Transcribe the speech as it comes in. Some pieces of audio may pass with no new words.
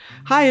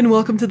Hi, and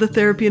welcome to the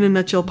Therapy in a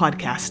Nutshell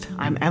podcast.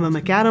 I'm Emma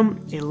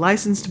McAdam, a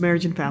licensed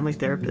marriage and family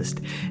therapist,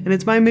 and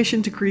it's my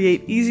mission to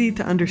create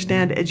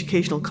easy-to-understand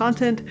educational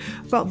content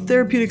about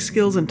therapeutic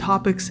skills and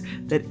topics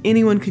that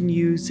anyone can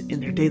use in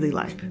their daily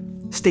life.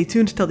 Stay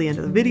tuned till the end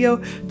of the video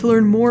to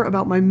learn more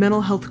about my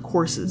mental health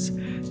courses,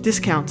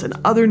 discounts, and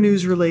other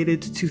news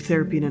related to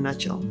Therapy in a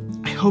Nutshell.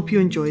 I hope you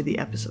enjoy the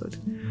episode.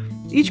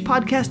 Each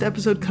podcast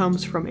episode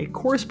comes from a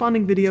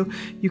corresponding video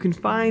you can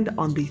find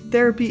on the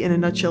Therapy in a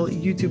Nutshell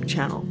YouTube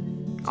channel.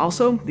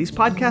 Also, these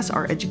podcasts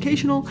are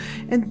educational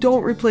and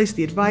don't replace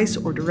the advice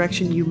or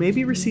direction you may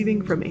be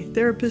receiving from a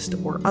therapist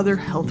or other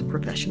health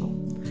professional.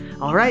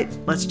 All right,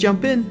 let's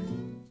jump in.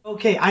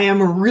 Okay, I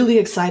am really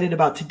excited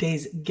about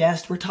today's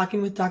guest. We're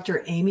talking with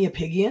Dr. Aimie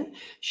Apigian.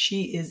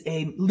 She is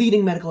a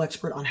leading medical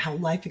expert on how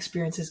life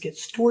experiences get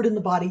stored in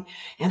the body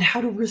and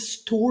how to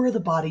restore the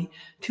body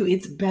to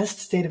its best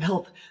state of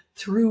health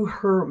through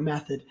her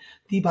method,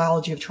 the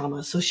biology of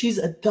trauma. So she's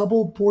a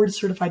double board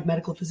certified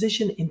medical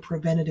physician in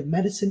preventative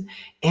medicine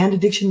and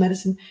addiction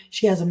medicine.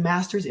 She has a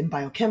master's in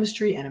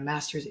biochemistry and a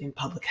master's in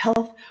public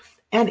health.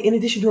 And in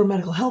addition to her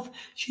medical health,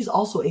 she's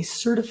also a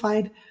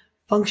certified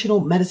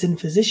functional medicine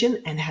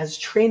physician and has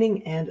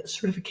training and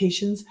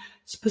certifications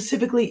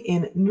specifically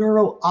in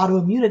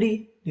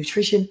neuroautoimmunity,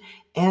 nutrition,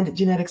 and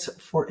genetics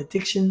for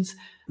addictions,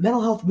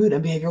 mental health, mood,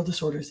 and behavioral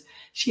disorders.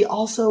 She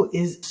also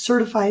is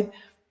certified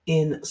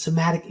in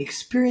somatic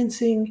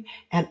experiencing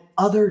and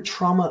other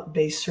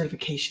trauma-based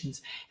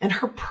certifications. And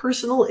her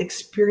personal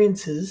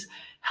experiences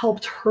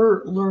helped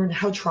her learn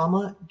how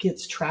trauma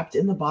gets trapped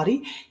in the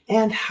body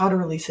and how to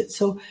release it.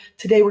 So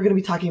today we're going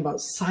to be talking about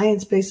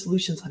science-based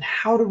solutions on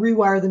how to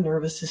rewire the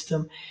nervous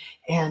system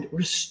and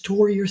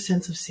restore your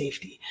sense of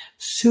safety.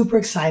 Super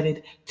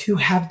excited to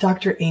have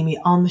Dr. Aimie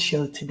on the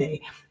show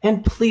today.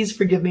 And please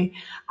forgive me,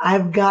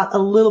 I've got a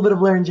little bit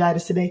of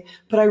laryngitis today,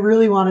 but I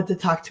really wanted to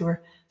talk to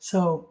her.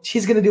 So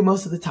she's going to do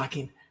most of the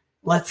talking.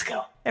 Let's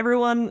go.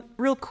 Everyone,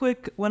 real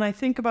quick, when I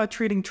think about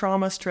treating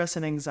trauma, stress,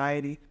 and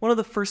anxiety, one of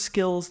the first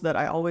skills that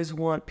I always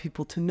want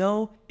people to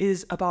know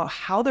is about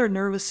how their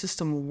nervous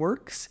system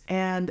works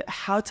and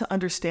how to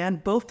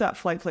understand both that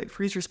fight, flight,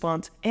 freeze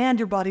response and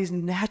your body's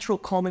natural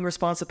calming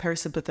response, the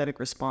parasympathetic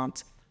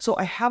response. So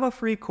I have a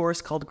free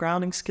course called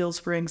Grounding Skills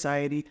for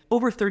Anxiety.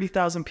 Over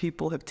 30,000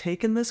 people have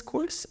taken this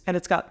course, and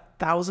it's got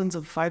thousands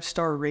of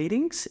 5-star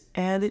ratings,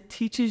 and it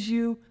teaches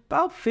you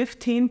about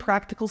 15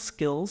 practical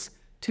skills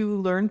to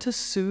learn to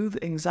soothe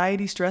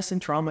anxiety, stress, and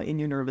trauma in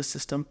your nervous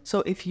system.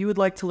 So if you would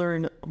like to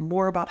learn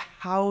more about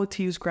how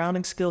to use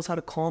grounding skills, how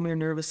to calm your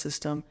nervous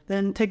system,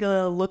 then take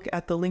a look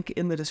at the link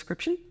in the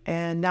description.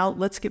 And now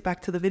let's get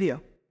back to the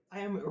video. I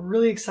am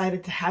really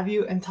excited to have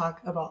you and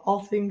talk about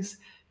all things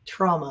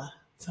trauma.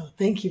 So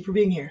thank you for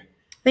being here.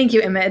 Thank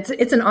you, Emma.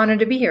 It's an honor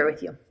to be here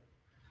with you.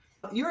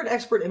 You're an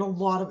expert in a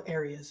lot of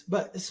areas,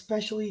 but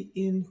especially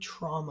in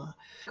trauma.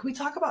 Can we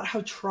talk about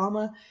how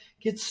trauma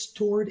gets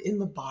stored in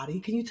the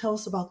body? Can you tell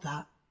us about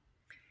that?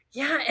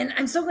 Yeah, and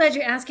I'm so glad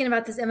you're asking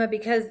about this, Emma,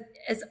 because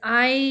as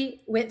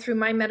I went through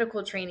my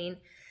medical training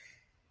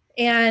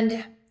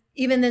and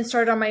even then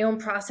started on my own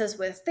process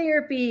with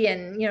therapy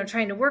and,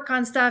 trying to work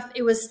on stuff,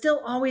 it was still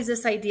always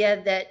this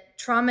idea that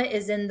trauma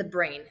is in the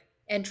brain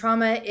and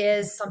trauma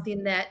is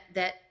something that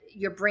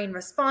your brain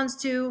responds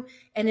to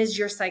and is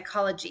your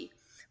psychology.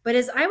 But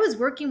as I was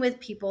working with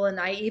people, and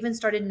I even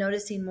started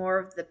noticing more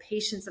of the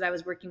patients that I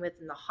was working with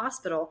in the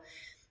hospital,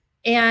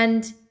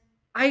 and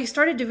I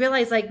started to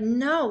realize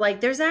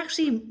there's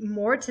actually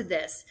more to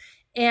this.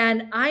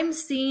 And I'm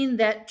seeing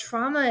that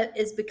trauma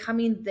is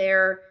becoming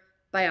their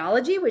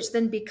biology, which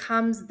then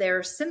becomes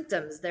their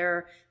symptoms,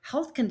 their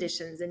health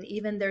conditions, and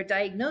even their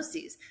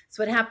diagnoses.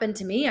 So what happened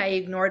to me, I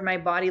ignored my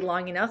body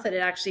long enough that it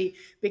actually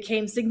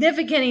became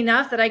significant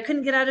enough that I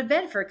couldn't get out of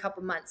bed for a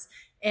couple months.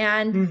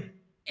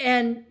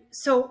 And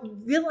so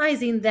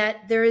realizing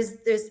that there is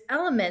this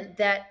element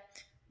that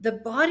the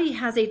body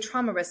has a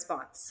trauma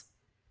response.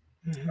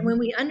 Mm-hmm. And when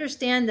we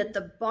understand that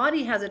the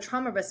body has a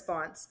trauma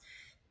response,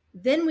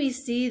 then we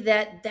see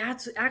that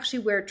that's actually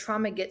where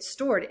trauma gets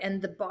stored,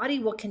 and the body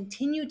will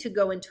continue to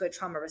go into a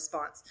trauma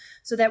response,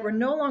 so that we're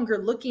no longer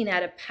looking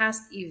at a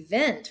past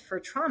event for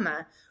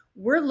trauma.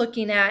 We're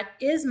looking at,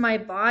 is my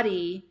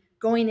body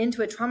going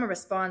into a trauma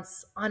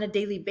response on a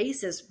daily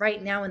basis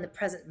right now in the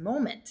present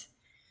moment?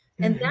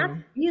 And that's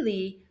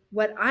really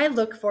what I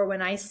look for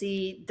when I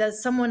see,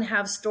 does someone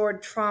have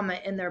stored trauma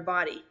in their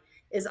body?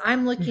 Is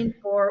I'm looking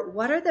for,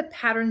 what are the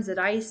patterns that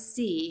I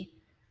see?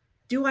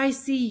 Do I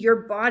see your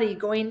body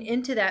going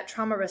into that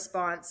trauma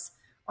response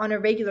on a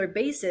regular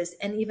basis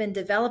and even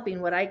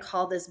developing what I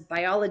call this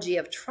biology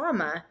of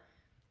trauma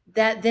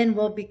that then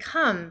will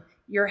become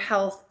your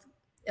health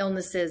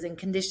illnesses and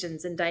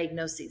conditions and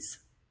diagnoses?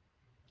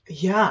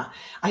 Yeah,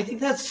 I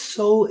think that's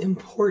so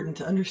important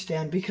to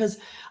understand, because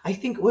I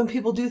think when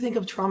people do think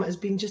of trauma as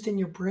being just in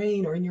your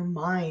brain or in your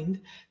mind,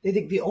 they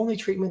think the only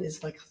treatment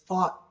is like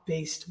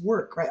thought-based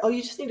work, right? Oh,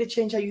 you just need to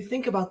change how you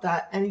think about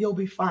that and you'll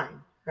be fine,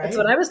 right? That's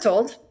what I was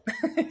told.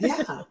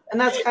 Yeah, and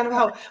that's kind of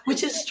how,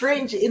 which is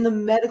strange in the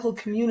medical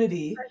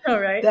community. I know,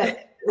 right?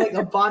 That like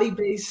a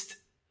body-based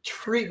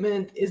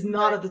treatment is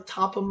not at the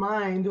top of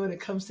mind when it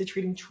comes to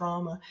treating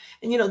trauma.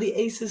 And the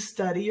ACEs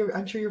study, or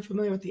I'm sure you're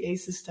familiar with the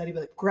ACEs study,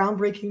 but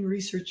groundbreaking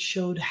research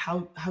showed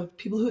how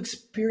people who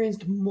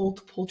experienced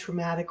multiple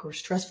traumatic or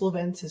stressful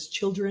events as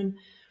children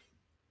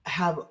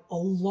have a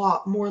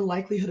lot more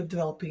likelihood of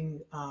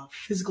developing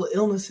physical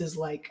illnesses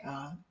like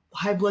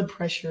high blood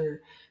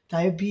pressure,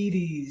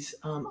 diabetes,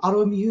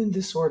 autoimmune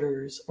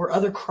disorders, or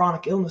other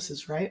chronic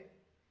illnesses, right?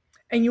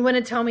 And you want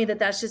to tell me that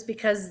that's just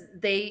because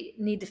they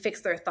need to fix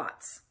their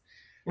thoughts,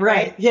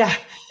 Right. Yeah.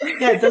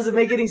 Yeah. It doesn't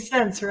make any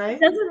sense, right?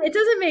 It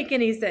doesn't make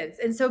any sense.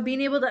 And so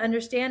being able to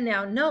understand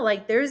now, no,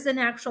 like there's an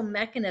actual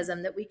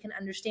mechanism that we can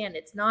understand.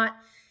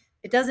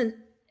 It doesn't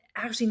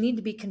actually need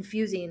to be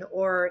confusing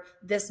or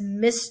this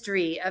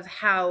mystery of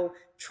how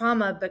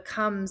trauma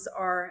becomes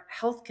our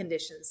health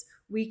conditions.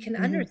 We can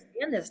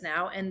understand this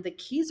now, and the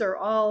keys are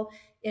all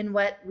in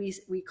what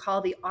we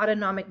call the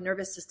autonomic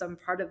nervous system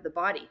part of the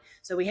body.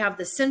 So we have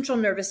the central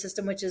nervous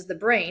system, which is the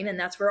brain, and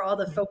that's where all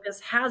the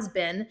focus has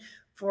been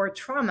for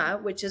trauma,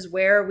 which is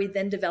where we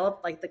then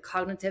develop like the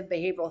cognitive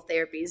behavioral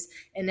therapies.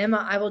 And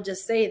Emma, I will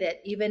just say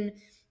that even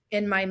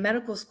in my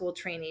medical school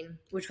training,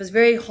 which was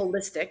very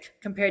holistic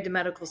compared to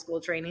medical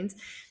school trainings,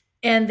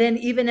 and then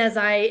even as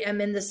I am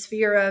in the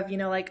sphere of,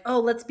 like, oh,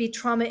 let's be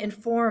trauma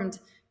informed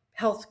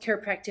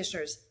healthcare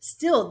practitioners,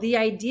 still the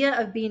idea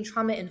of being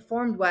trauma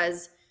informed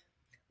was,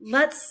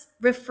 let's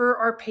refer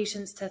our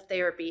patients to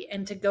therapy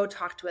and to go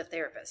talk to a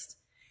therapist.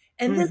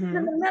 And this is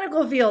in the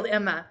medical field,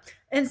 Emma.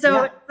 And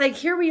so like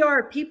here we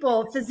are,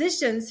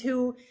 physicians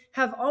who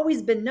have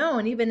always been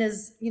known, even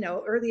as,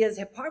 early as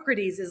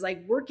Hippocrates, is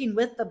like working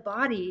with the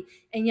body.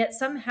 And yet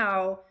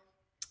somehow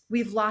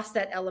we've lost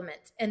that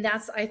element. And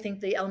that's, I think,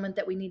 the element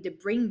that we need to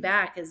bring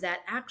back, is that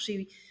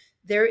actually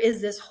there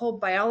is this whole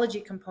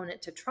biology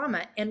component to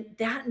trauma. And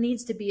that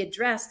needs to be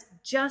addressed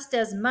just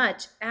as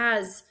much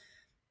as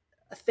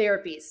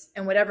therapies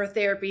and whatever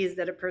therapies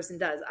that a person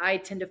does. I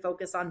tend to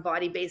focus on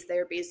body-based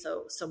therapies,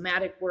 so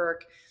somatic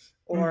work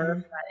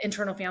or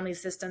internal family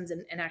systems,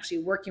 and actually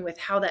working with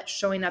how that's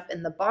showing up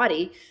in the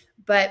body.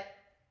 But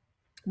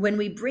when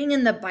we bring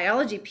in the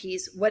biology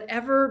piece,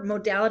 whatever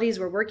modalities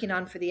we're working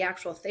on for the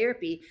actual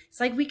therapy,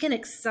 it's like we can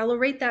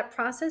accelerate that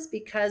process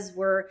because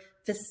we're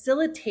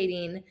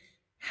facilitating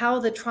how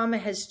the trauma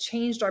has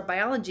changed our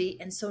biology.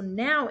 And so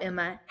now,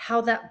 Emma,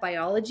 how that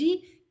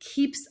biology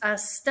keeps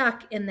us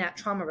stuck in that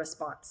trauma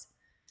response.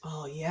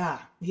 Oh, yeah.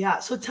 Yeah.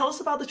 So tell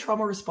us about the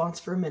trauma response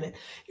for a minute.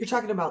 You're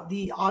talking about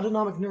the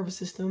autonomic nervous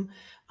system.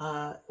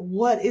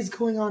 What is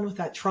going on with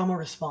that trauma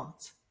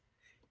response?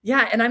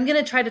 Yeah. And I'm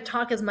going to try to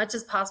talk as much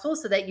as possible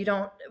so that you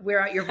don't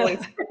wear out your voice.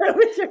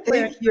 With your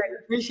Thank you.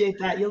 Appreciate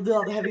that. You'll do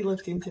all the heavy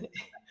lifting today.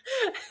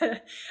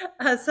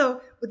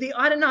 So with the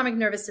autonomic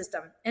nervous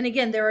system, and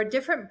again, there are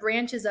different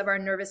branches of our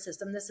nervous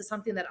system. This is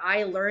something that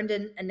I learned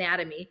in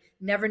anatomy,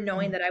 never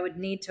knowing that I would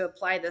need to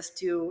apply this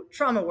to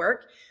trauma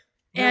work.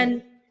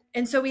 Right.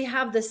 And so we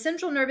have the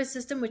central nervous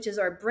system, which is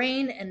our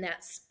brain, and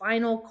that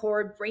spinal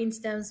cord,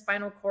 brainstem,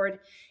 spinal cord.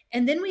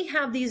 And then we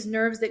have these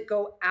nerves that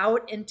go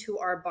out into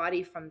our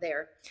body from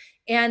there.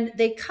 And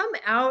they come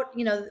out,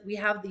 we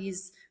have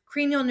these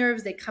cranial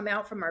nerves, they come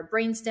out from our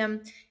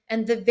brainstem.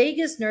 And the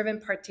vagus nerve in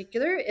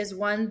particular is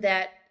one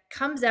that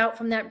comes out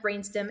from that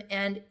brainstem,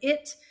 and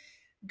it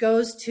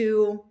goes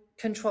to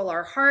control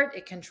our heart,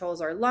 it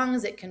controls our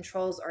lungs, it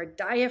controls our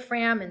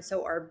diaphragm, and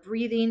so our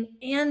breathing,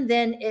 and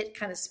then it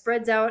kind of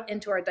spreads out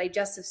into our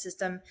digestive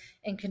system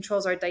and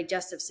controls our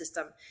digestive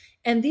system.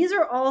 And these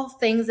are all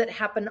things that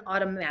happen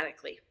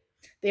automatically.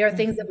 They are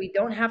things that we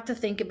don't have to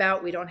think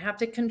about, we don't have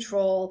to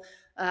control.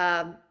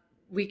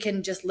 We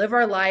can just live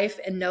our life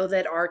and know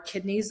that our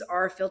kidneys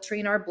are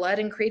filtering our blood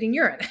and creating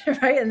urine,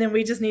 right? And then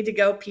we just need to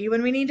go pee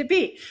when we need to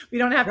pee. We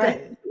don't have to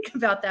think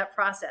about that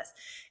process.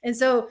 And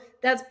so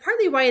that's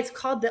partly why it's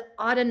called the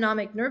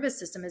autonomic nervous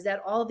system, is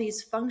that all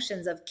these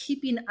functions of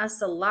keeping us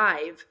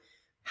alive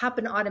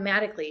happen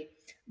automatically.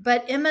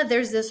 But Emma,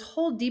 there's this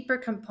whole deeper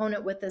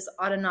component with this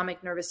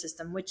autonomic nervous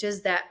system, which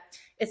is that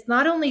it's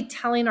not only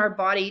telling our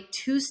body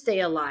to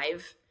stay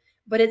alive,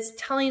 but it's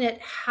telling it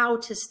how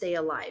to stay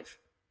alive.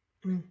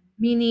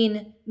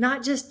 Meaning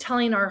not just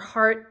telling our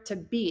heart to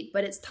beat,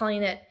 but it's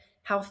telling it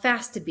how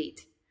fast to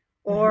beat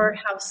or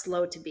how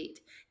slow to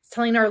beat. It's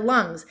telling our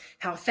lungs,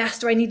 how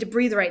fast do I need to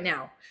breathe right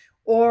now?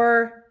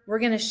 Or we're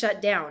going to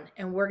shut down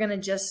and we're going to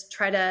just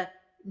try to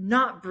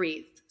not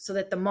breathe so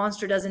that the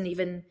monster doesn't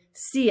even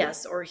see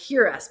us or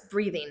hear us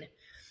breathing.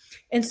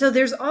 And so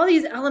there's all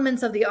these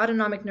elements of the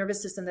autonomic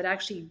nervous system that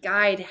actually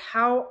guide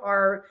how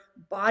our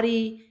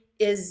body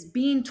is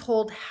being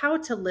told how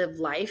to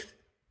live life.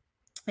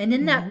 And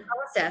in that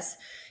process,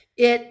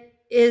 it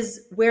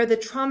is where the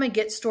trauma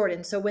gets stored.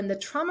 And so when the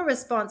trauma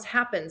response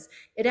happens,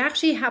 it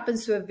actually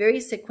happens through a very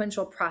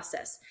sequential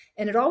process.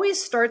 And it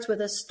always starts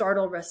with a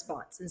startle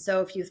response. And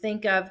so if you've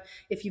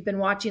been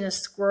watching a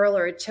squirrel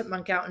or a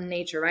chipmunk out in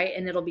nature, right?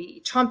 And it'll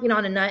be chomping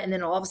on a nut, and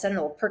then all of a sudden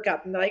it'll perk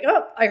up and be like,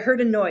 oh, I heard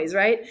a noise,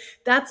 right?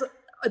 That's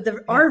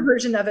our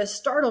version of a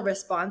startle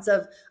response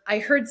of, I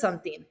heard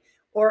something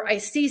or I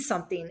see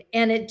something.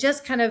 And it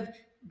just kind of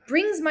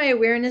brings my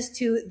awareness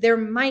to there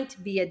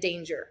might be a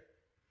danger.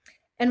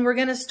 And we're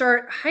going to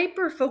start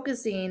hyper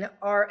focusing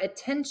our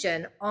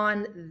attention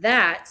on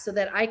that so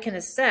that I can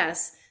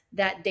assess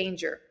that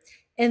danger.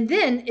 And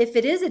then if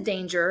it is a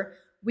danger,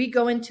 we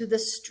go into the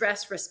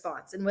stress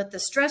response. And with the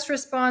stress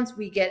response,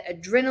 we get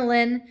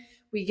adrenaline,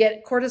 we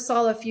get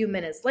cortisol a few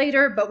minutes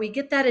later, but we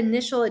get that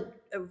initial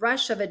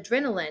rush of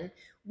adrenaline,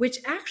 which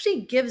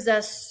actually gives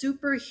us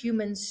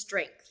superhuman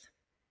strength.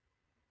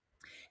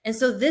 And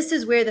so this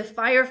is where the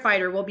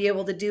firefighter will be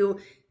able to do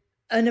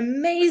an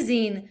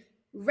amazing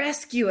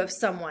rescue of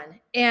someone.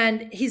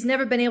 And he's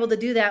never been able to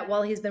do that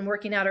while he's been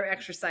working out or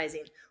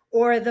exercising.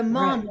 Or the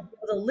mom will be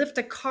able to lift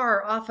a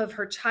car off of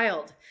her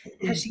child.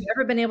 Has she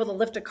ever been able to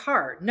lift a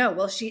car? No.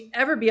 Will she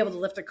ever be able to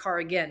lift a car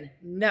again?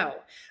 No.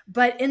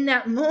 But in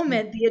that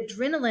moment, the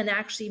adrenaline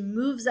actually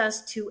moves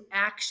us to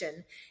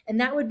action.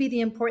 And that would be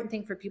the important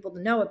thing for people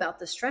to know about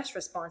the stress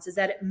response, is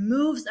that it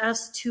moves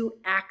us to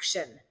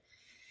action.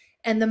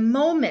 And the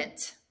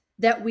moment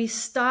that we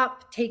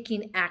stop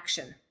taking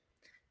action,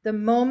 the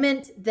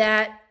moment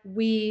that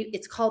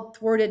it's called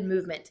thwarted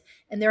movement.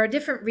 And there are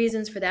different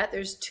reasons for that.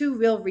 There's two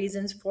real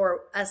reasons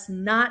for us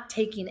not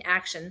taking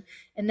action.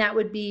 And that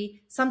would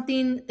be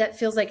something that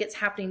feels like it's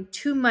happening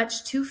too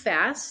much, too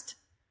fast,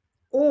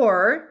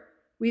 or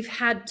we've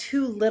had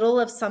too little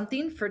of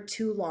something for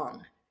too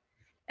long.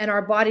 And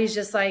our body's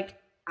just like,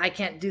 I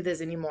can't do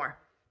this anymore.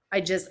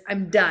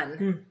 I'm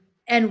done.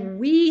 And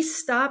we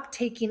stop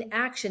taking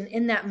action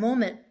in that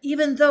moment,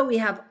 even though we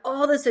have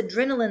all this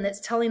adrenaline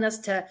that's telling us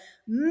to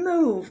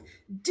move,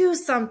 do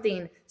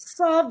something,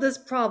 solve this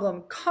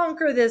problem,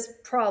 conquer this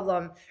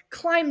problem,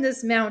 climb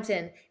this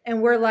mountain.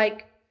 And we're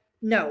like,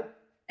 no.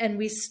 And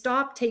we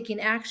stop taking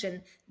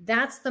action.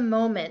 That's the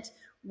moment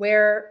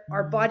where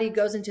our body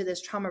goes into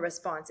this trauma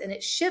response. And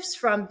it shifts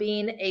from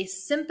being a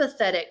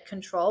sympathetic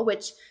control,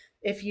 which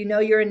if you know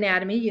your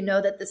anatomy, you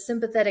know that the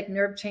sympathetic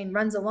nerve chain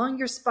runs along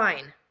your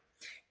spine.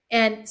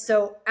 And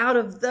so out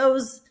of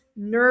those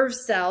nerve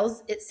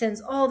cells, it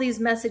sends all these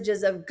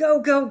messages of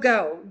go, go,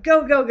 go,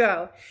 go, go,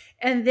 go.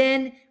 And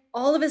then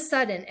all of a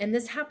sudden, and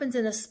this happens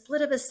in a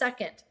split of a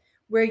second,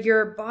 where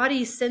your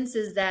body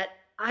senses that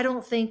I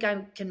don't think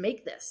I can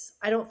make this.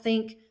 I don't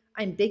think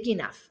I'm big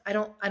enough. I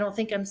don't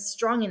think I'm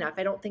strong enough.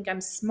 I don't think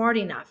I'm smart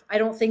enough. I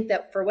don't think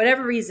that for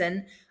whatever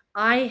reason,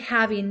 I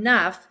have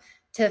enough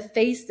to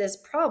face this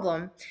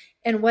problem.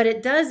 And what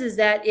it does is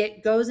that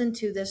it goes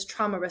into this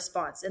trauma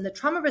response. And the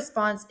trauma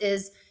response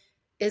is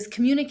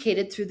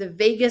communicated through the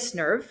vagus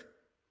nerve.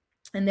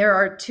 And there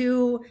are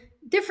two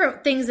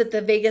different things that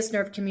the vagus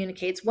nerve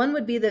communicates. One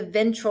would be the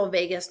ventral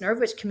vagus nerve,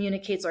 which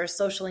communicates our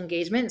social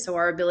engagement, so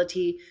our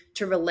ability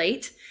to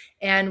relate.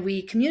 And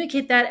we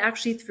communicate that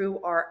actually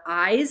through our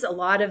eyes. A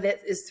lot of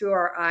it is through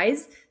our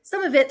eyes,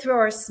 some of it through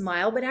our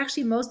smile, but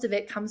actually most of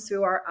it comes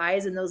through our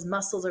eyes and those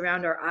muscles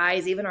around our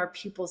eyes, even our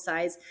pupil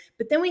size.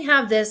 But then we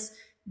have this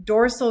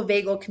dorsal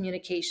vagal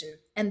communication.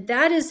 And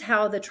that is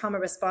how the trauma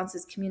response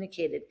is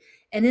communicated.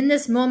 And in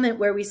this moment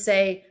where we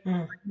say,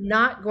 we're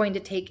not going to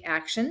take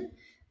action,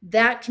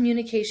 that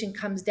communication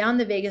comes down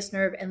the vagus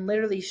nerve and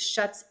literally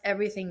shuts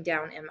everything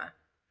down, Emma.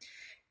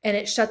 And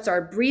it shuts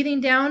our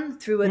breathing down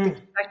through the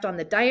effect on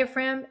the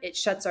diaphragm. It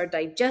shuts our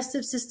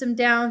digestive system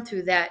down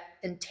through that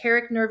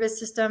enteric nervous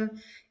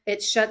system.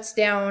 It shuts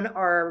down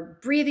our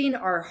breathing,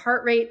 our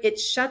heart rate. It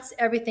shuts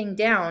everything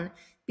down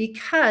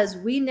because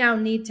we now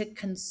need to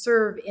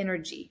conserve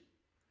energy.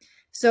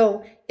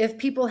 So if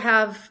people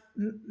have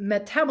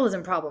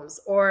metabolism problems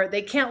or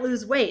they can't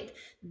lose weight,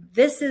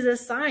 this is a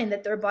sign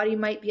that their body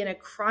might be in a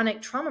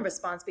chronic trauma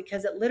response,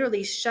 because it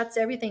literally shuts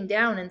everything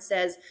down and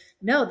says,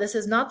 no, this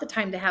is not the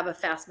time to have a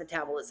fast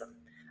metabolism.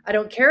 I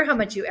don't care how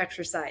much you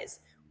exercise.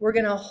 We're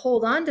going to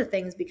hold on to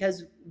things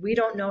because we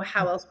don't know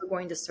how else we're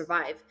going to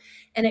survive.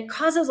 And it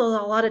causes a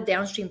lot of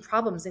downstream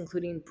problems,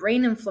 including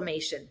brain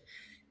inflammation,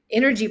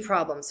 energy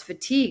problems,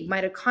 fatigue,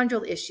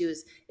 mitochondrial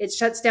issues. It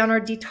shuts down our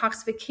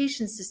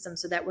detoxification system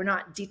so that we're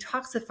not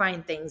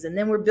detoxifying things. And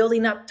then we're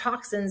building up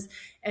toxins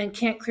and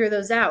can't clear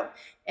those out.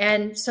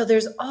 And so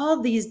there's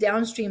all these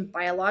downstream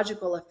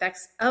biological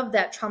effects of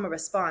that trauma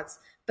response,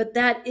 but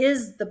that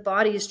is the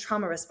body's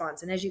trauma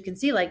response. And as you can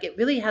see, like, it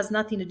really has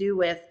nothing to do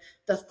with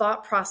the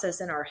thought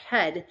process in our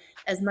head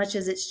as much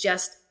as it's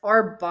just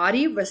our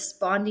body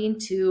responding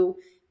to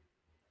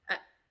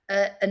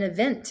an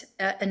event,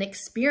 an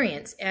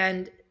experience.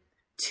 And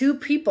two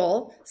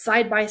people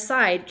side by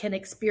side can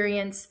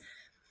experience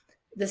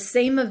the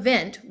same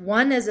event,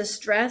 one as a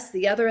stress,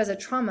 the other as a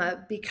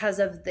trauma, because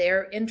of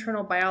their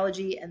internal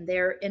biology and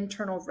their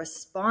internal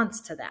response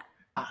to that.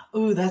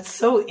 Oh, that's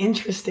so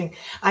interesting.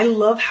 I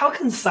love how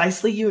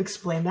concisely you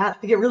explain that.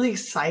 I get really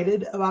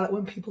excited about it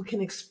when people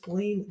can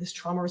explain this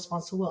trauma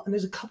response so well. And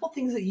there's a couple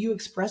things that you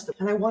expressed,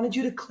 and I wanted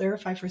you to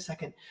clarify for a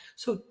second.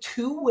 So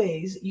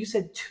you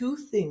said two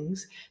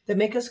things that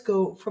make us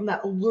go from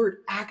that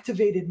alert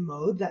activated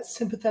mode, that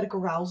sympathetic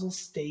arousal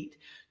state,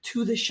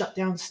 to the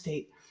shutdown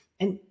state.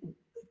 And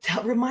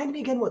remind me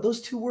again what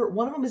those two were.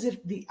 One of them is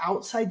if the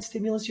outside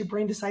stimulus your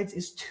brain decides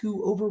is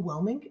too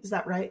overwhelming. Is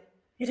that right?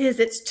 It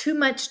is. It's too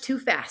much too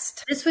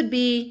fast. This would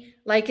be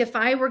like if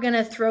I were going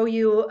to throw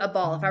you a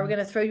ball, if I were going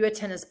to throw you a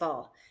tennis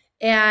ball,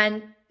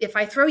 and if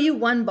I throw you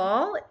one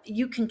ball,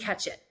 you can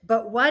catch it.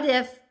 But what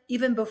if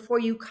even before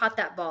you caught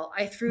that ball,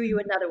 I threw you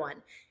another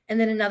one, and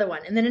then another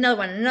one, and then another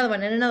one, and another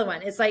one, and another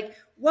one? It's like,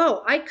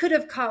 whoa, I could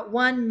have caught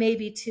one,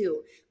 maybe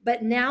two.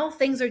 But now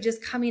things are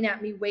just coming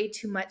at me way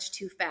too much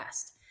too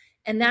fast.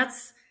 And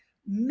that's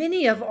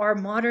many of our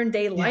modern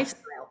day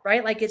lifestyle,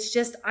 right? Like it's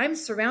just, I'm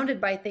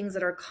surrounded by things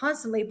that are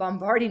constantly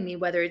bombarding me,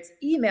 whether it's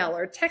email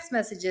or text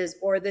messages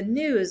or the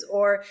news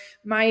or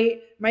my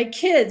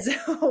kids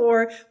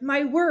or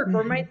my work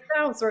or my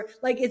spouse, or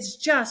like, it's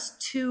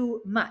just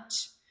too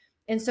much.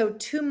 And so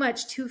too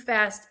much too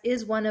fast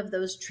is one of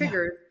those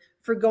triggers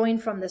for going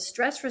from the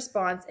stress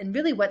response. And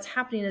really what's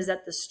happening is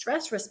that the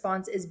stress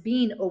response is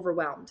being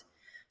overwhelmed,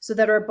 so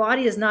that our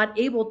body is not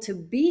able to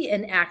be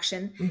in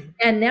action.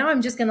 And now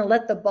I'm just going to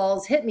let the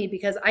balls hit me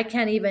because I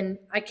can't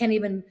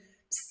even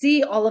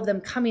see all of them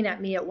coming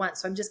at me at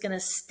once. So I'm just going to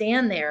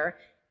stand there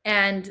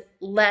and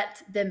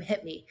let them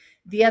hit me.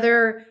 The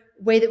other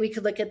way that we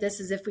could look at this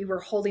is if we were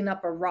holding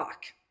up a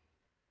rock.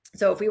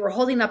 So if we were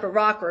holding up a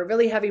rock or a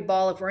really heavy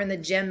ball, if we're in the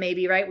gym,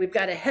 maybe, right, we've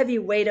got a heavy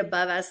weight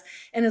above us.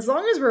 And as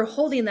long as we're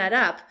holding that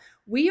up,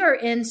 we are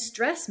in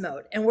stress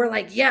mode and we're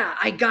like, yeah,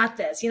 I got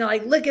this,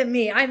 like, look at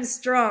me, I'm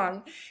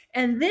strong.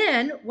 And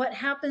then what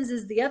happens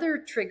is the other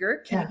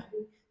trigger can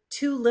be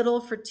too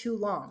little for too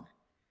long.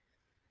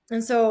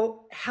 And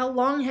so how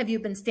long have you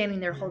been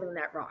standing there holding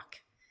that rock?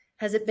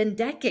 Has it been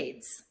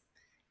decades?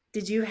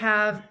 Did you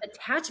have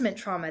attachment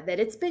trauma that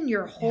it's been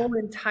your whole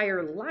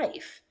entire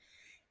life?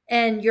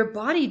 And your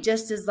body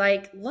just is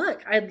like,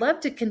 look, I'd love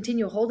to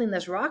continue holding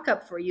this rock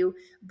up for you,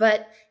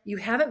 but you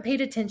haven't paid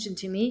attention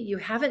to me. You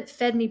haven't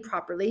fed me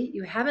properly.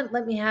 You haven't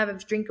let me have a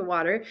drink of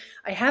water.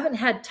 I haven't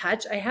had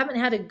touch. I haven't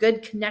had a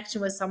good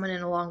connection with someone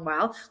in a long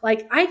while.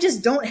 Like, I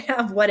just don't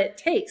have what it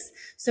takes.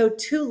 So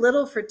too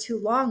little for too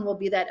long will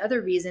be that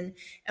other reason.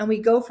 And we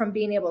go from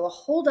being able to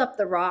hold up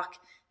the rock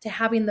to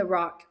having the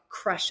rock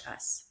crush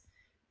us.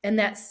 And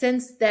that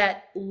sense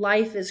that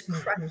life is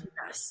crushing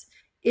us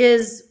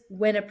is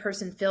when a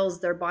person feels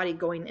their body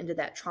going into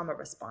that trauma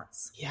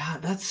response. Yeah,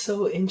 that's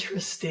so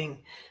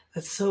interesting.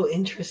 That's so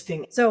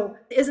interesting. So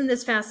isn't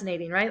this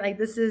fascinating, right? Like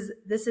this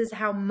is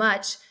how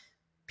much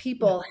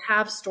people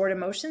have stored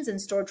emotions and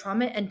stored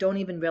trauma and don't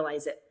even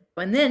realize it.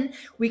 And then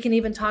we can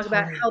even talk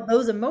about how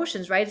those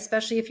emotions, right?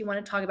 Especially if you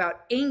want to talk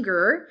about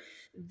anger,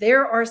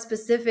 there are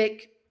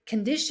specific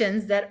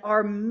conditions that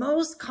are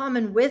most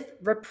common with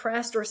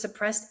repressed or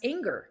suppressed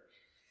anger.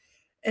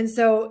 And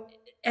so,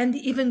 and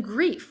even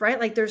grief, right?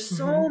 Like there's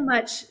so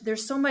much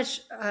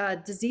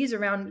disease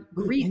around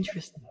grief,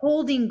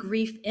 holding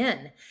grief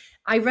in.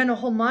 I run a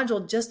whole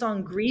module just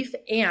on grief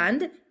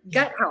and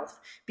gut health,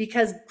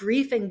 because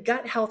grief and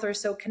gut health are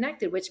so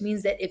connected, which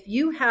means that if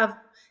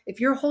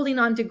you're holding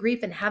on to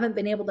grief and haven't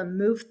been able to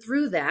move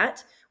through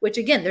that, which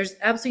again, there's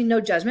absolutely no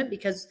judgment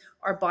because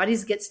our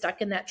bodies get stuck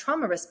in that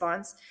trauma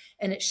response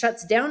and it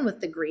shuts down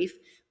with the grief.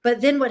 But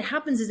then what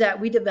happens is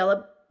that we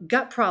develop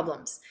gut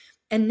problems.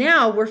 And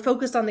now we're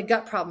focused on the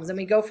gut problems and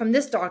we go from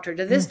this doctor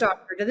to this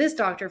doctor to this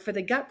doctor for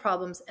the gut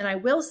problems. And I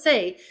will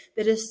say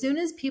that as soon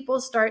as people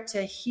start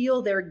to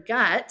heal their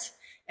gut,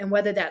 and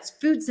whether that's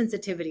food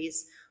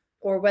sensitivities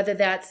or whether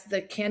that's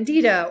the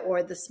candida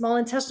or the small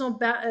intestinal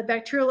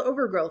bacterial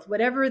overgrowth,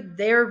 whatever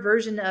their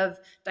version of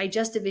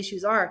digestive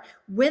issues are,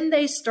 when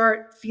they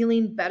start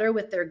feeling better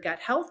with their gut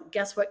health,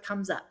 guess what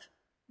comes up?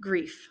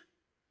 Grief.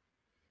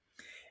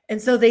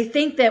 And so they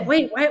think that,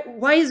 wait,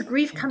 why is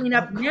grief coming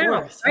up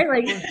now?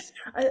 Right?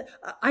 Like,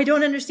 I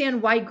don't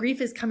understand why grief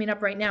is coming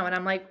up right now. And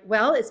I'm like,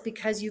 well, it's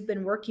because you've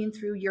been working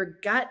through your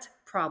gut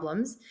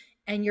problems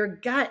and your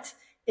gut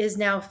is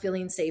now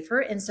feeling safer.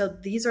 And so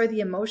these are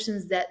the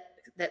emotions that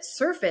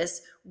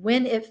surface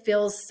when it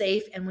feels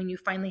safe and when you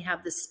finally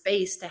have the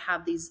space to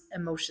have these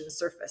emotions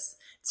surface.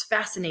 It's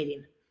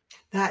fascinating.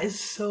 That is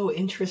so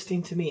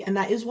interesting to me. And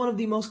that is one of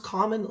the most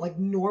common, like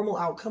normal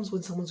outcomes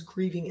when someone's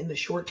grieving in the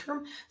short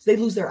term is they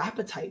lose their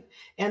appetite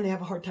and they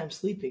have a hard time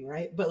sleeping,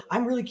 right? But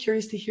I'm really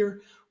curious to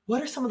hear,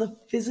 what are some of the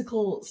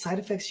physical side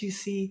effects you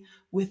see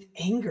with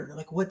anger?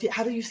 Like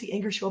how do you see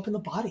anger show up in the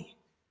body?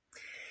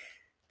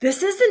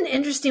 This is an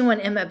interesting one,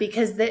 Emma,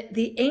 because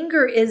the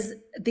anger is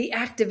the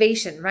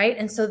activation, right?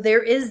 And so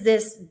there is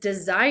this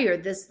desire,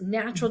 this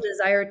natural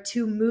desire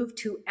to move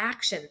to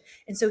action.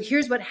 And so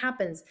here's what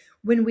happens.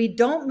 When we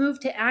don't move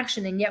to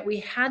action and yet we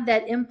had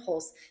that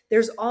impulse,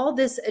 there's all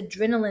this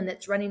adrenaline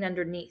that's running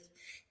underneath.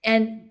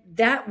 And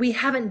that we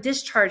haven't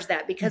discharged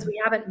that because we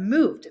haven't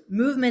moved.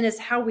 Movement is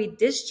how we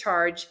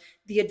discharge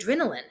the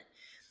adrenaline.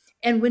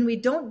 And when we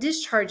don't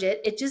discharge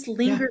it, it just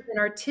lingers in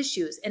our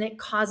tissues and it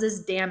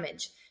causes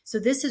damage. So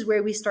this is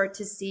where we start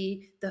to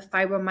see the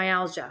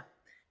fibromyalgia.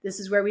 This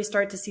is where we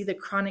start to see the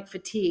chronic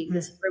fatigue.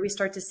 This is where we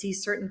start to see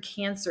certain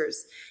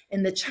cancers.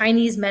 In the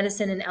Chinese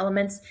medicine and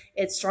elements,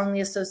 it's strongly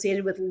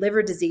associated with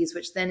liver disease,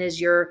 which then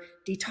is your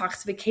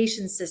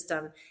detoxification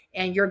system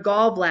and your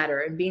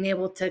gallbladder and being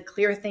able to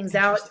clear things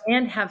out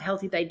and have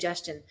healthy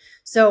digestion.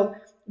 So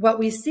what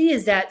we see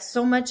is that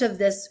so much of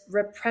this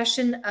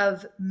repression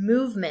of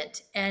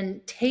movement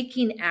and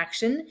taking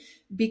action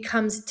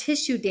becomes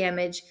tissue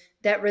damage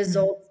that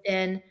results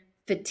in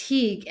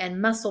fatigue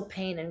and muscle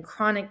pain and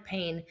chronic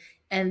pain,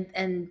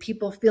 and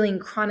people feeling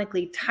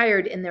chronically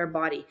tired in their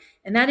body.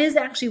 And that is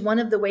actually one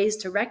of the ways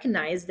to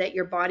recognize that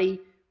your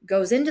body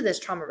goes into this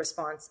trauma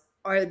response,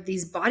 are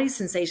these body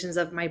sensations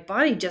of my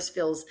body just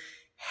feels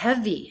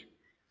heavy.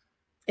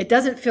 It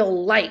doesn't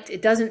feel light.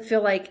 It doesn't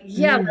feel like,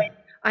 like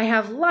I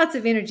have lots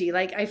of energy.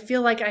 Like I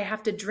feel like I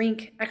have to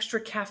drink extra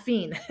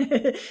caffeine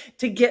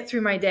to get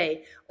through my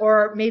day.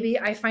 Or maybe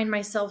I find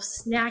myself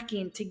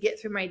snacking to get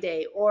through my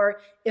day.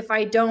 Or if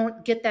I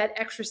don't get that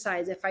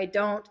exercise, if I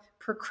don't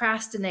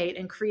procrastinate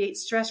and create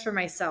stress for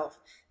myself,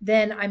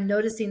 then I'm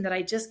noticing that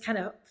I just kind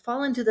of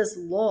fall into this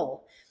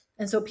lull.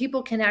 And so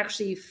people can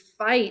actually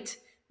fight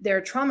their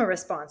trauma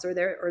response or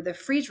the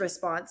freeze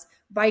response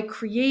by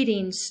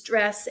creating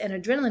stress and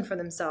adrenaline for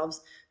themselves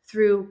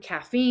through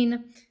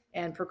caffeine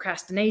and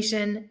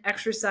procrastination,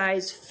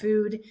 exercise,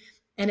 food.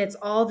 And it's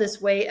all this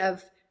way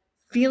of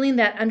feeling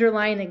that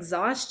underlying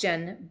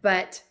exhaustion,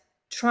 but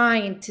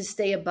trying to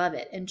stay above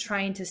it and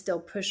trying to still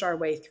push our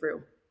way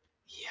through.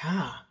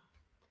 Yeah.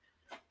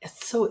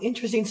 It's so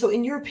interesting. So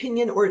in your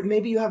opinion, or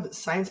maybe you have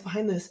science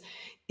behind this,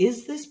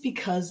 is this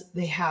because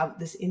they have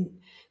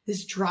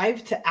this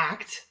drive to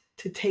act,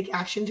 to take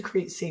action, to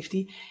create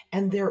safety,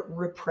 and they're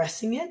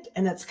repressing it,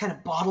 and that's kind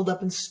of bottled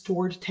up and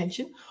stored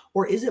tension?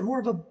 Or is it more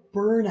of a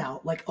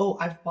burnout? Like, oh,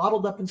 I've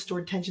bottled up and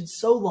stored tension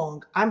so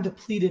long, I'm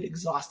depleted,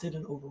 exhausted,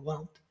 and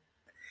overwhelmed.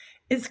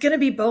 It's going to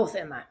be both,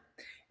 Emma.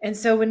 And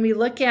so when we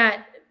look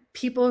at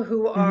people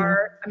who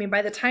are, I mean,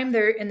 by the time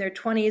they're in their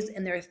 20s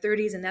and their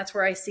 30s, and that's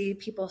where I see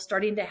people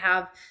starting to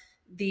have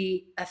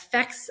the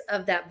effects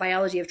of that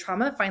biology of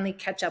trauma finally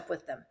catch up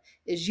with them,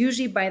 is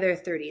usually by their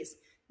 30s.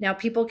 Now,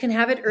 people can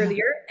have it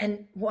earlier.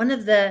 And one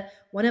of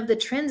the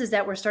trends is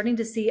that we're starting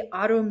to see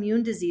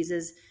autoimmune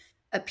diseases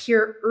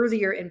appear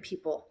earlier in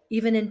people,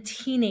 even in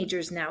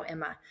teenagers now,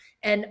 Emma.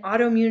 And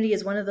autoimmunity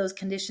is one of those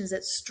conditions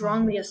that's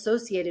strongly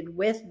associated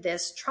with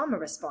this trauma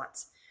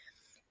response.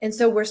 And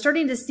so we're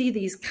starting to see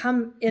these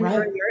come in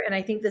earlier. And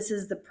I think this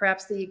is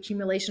perhaps the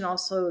accumulation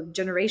also of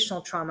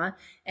generational trauma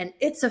and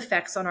its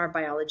effects on our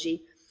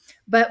biology.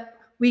 But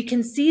we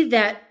can see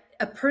that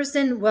a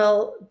person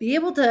will be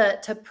able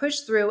to push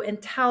through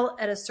until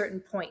at a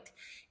certain point.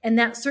 And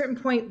that certain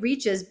point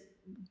reaches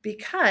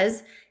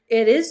because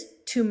it is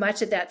too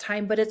much at that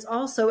time, but it's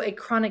also a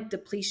chronic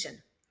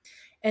depletion.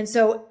 And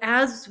so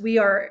as we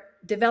are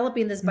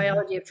developing this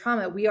biology of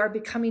trauma, we are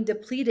becoming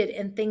depleted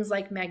in things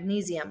like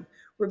magnesium.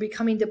 We're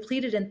becoming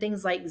depleted in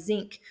things like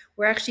zinc.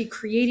 We're actually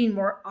creating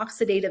more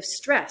oxidative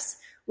stress,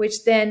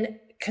 which then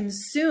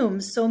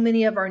consumes so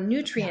many of our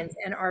nutrients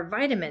and our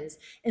vitamins.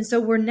 And so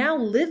we're now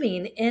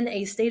living in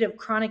a state of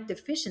chronic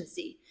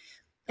deficiency.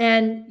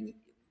 And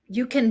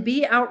you can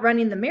be out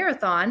running the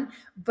marathon,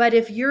 but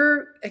if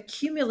you're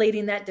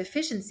accumulating that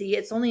deficiency,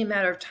 it's only a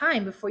matter of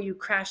time before you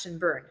crash and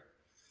burn.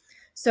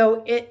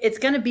 So it's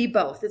going to be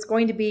both. It's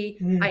going to be,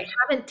 I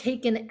haven't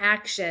taken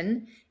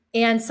action.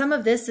 And some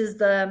of this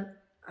is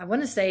I'm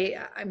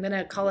going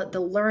to call it the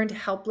learned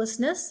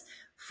helplessness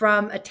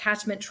from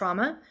attachment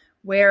trauma,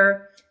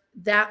 where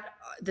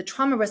the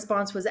trauma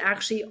response was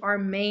actually our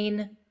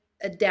main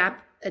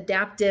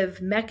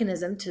adaptive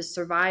mechanism to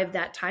survive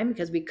that time,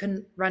 because we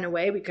couldn't run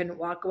away, we couldn't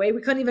walk away,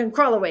 we couldn't even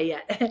crawl away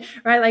yet,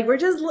 right? Like we're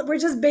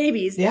just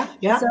babies.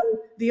 Yeah. So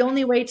the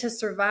only way to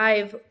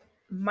survive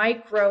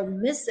micro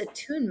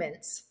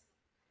misattunements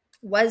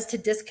was to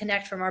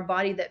disconnect from our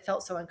body that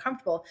felt so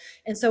uncomfortable.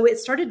 And so it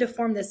started to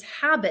form this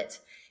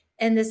habit.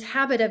 And this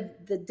habit of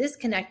the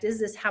disconnect is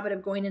this habit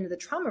of going into the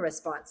trauma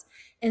response.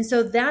 And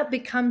so that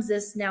becomes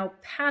this now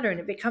pattern.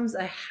 It becomes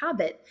a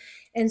habit.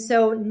 And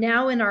so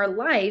now in our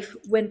life,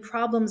 when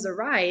problems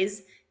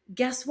arise,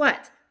 guess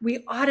what?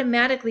 We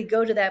automatically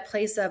go to that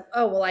place of,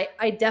 oh, well,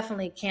 I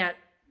definitely can't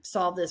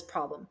solve this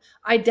problem.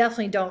 I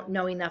definitely don't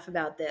know enough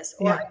about this,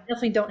 or I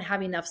definitely don't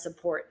have enough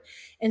support.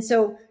 And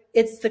so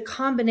it's the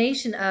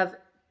combination of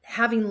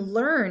having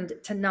learned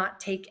to not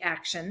take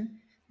action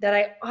that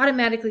I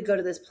automatically go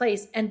to this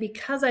place. And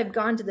because I've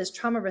gone to this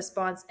trauma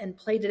response and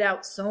played it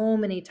out so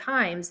many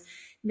times,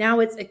 now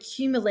it's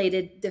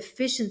accumulated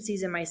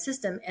deficiencies in my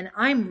system and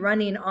I'm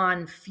running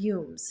on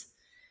fumes.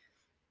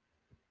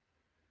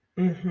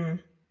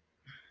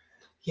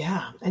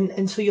 Yeah.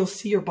 And so you'll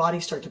see your body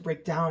start to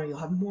break down, or you'll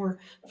have more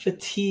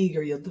fatigue,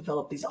 or you'll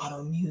develop these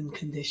autoimmune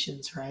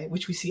conditions, right?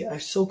 Which we see are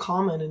so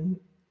common in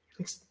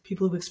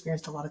people who've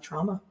experienced a lot of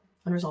trauma,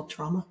 unresolved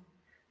trauma.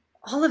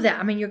 All of that.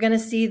 I mean, you're going to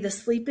see the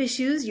sleep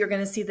issues, you're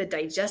going to see the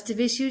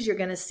digestive issues, you're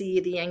going to see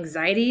the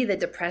anxiety, the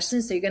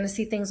depression. So you're going to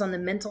see things on the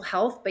mental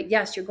health. But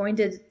yes, you're going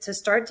to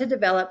start to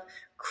develop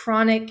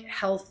chronic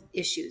health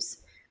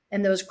issues.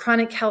 And those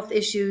chronic health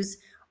issues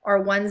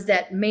are ones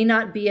that may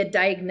not be a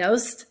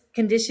diagnosed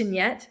condition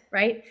yet,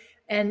 right?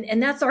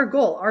 And that's our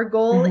goal. Our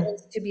goal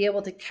is to be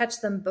able to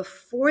catch them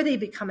before they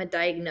become a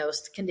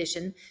diagnosed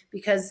condition,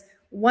 because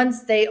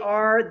once they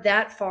are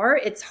that far,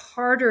 it's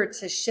harder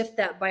to shift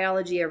that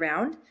biology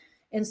around.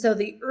 And so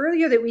the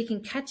earlier that we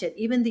can catch it,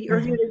 even the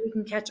earlier that we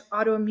can catch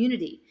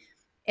autoimmunity,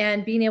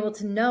 and being able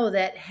to know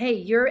that, hey,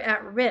 you're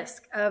at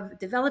risk of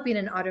developing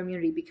an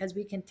autoimmunity, because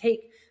we can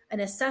take an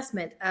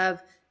assessment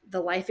of the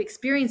life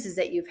experiences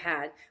that you've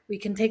had. We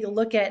can take a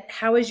look at,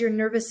 how is your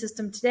nervous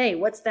system today?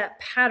 What's that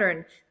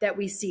pattern that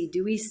we see?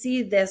 Do we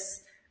see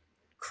this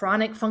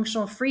chronic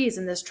functional freeze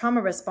and this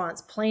trauma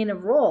response playing a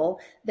role,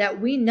 that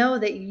we know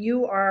that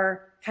you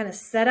are kind of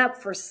set up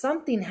for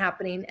something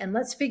happening, and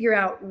let's figure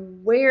out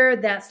where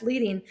that's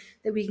leading,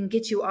 that we can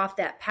get you off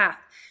that path.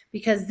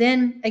 Because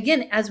then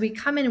again, as we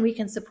come in and we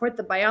can support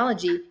the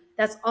biology,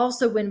 that's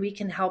also when we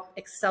can help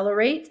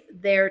accelerate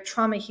their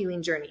trauma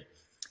healing journey.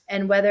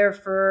 And whether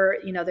for,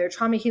 their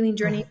trauma healing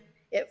journey,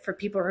 for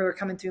people who are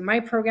coming through my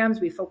programs,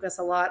 we focus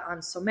a lot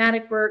on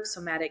somatic work,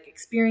 somatic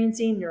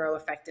experiencing,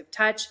 neuroaffective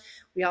touch.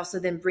 We also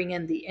then bring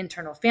in the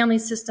internal family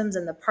systems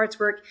and the parts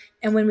work.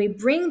 And when we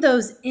bring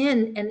those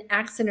in and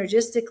act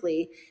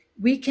synergistically,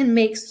 we can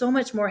make so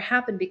much more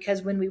happen,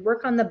 because when we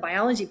work on the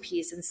biology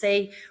piece and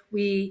say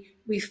we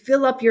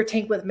fill up your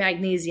tank with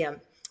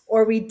magnesium,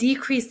 or we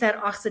decrease that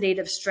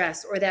oxidative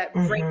stress or that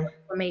brain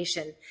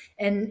inflammation,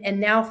 and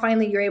now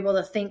finally you're able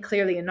to think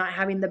clearly and not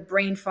having the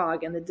brain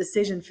fog and the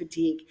decision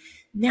fatigue.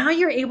 Now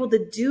you're able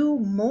to do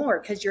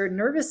more because your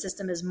nervous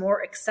system is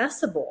more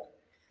accessible.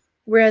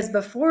 Whereas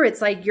before,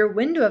 it's like your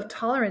window of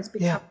tolerance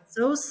becomes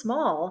so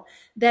small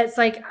that it's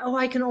like, oh,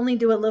 I can only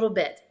do a little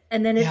bit.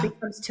 And then it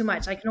becomes too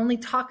much. I can only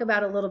talk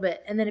about a little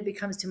bit, and then it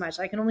becomes too much.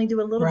 I can only do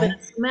a little bit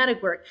of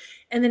somatic work,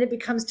 and then it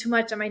becomes too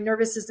much, and my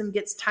nervous system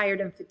gets tired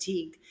and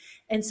fatigued.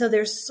 And so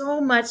there's so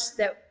much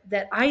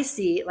that I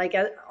see, like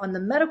on the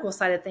medical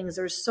side of things,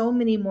 there's so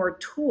many more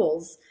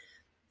tools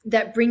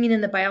that bringing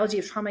in the biology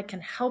of trauma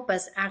can help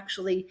us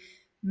actually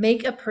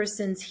make a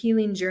person's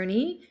healing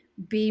journey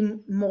be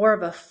more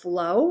of a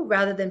flow,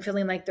 rather than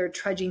feeling like they're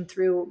trudging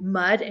through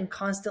mud and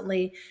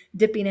constantly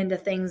dipping into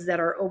things that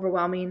are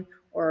overwhelming,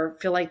 or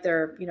feel like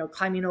they're,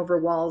 climbing over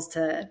walls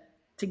to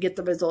get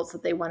the results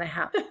that they want to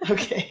have.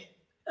 Okay.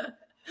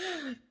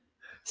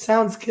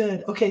 Sounds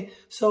good. Okay.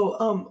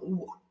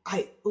 So,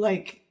 I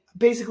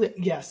basically,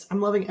 yes,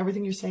 I'm loving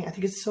everything you're saying. I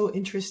think it's so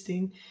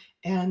interesting,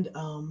 and,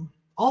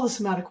 all the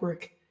somatic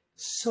work,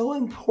 so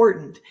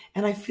important.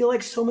 And I feel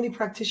like so many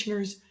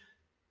practitioners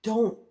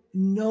don't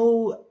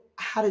know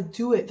how to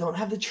do it, don't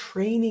have the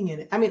training in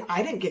it. I mean,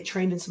 I didn't get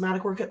trained in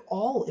somatic work at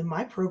all in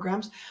my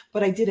programs,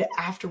 but I did it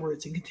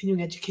afterwards in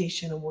continuing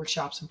education and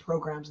workshops and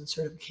programs and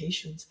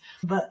certifications.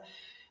 But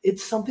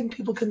it's something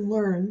people can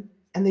learn,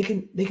 and they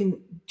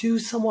can do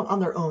somewhat on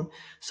their own.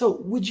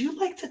 So would you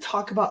like to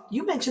talk about,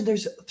 you mentioned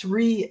there's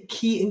 3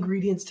 key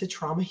ingredients to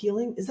trauma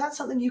healing. Is that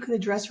something you can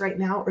address right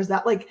now? Or is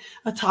that like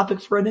a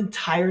topic for an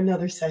entire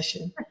another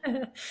session?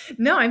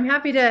 No, I'm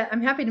happy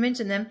to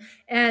mention them.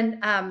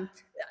 And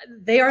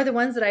they are the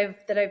ones that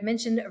I've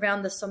mentioned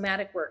around the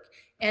somatic work.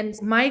 And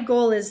my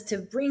goal is to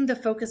bring the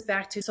focus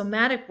back to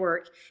somatic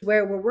work,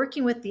 where we're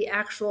working with the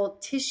actual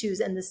tissues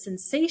and the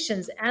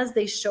sensations as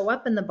they show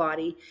up in the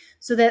body,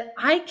 so that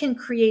I can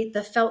create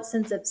the felt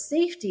sense of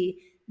safety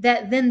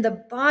that then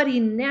the body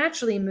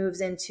naturally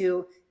moves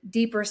into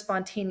deeper,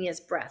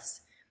 spontaneous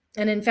breaths.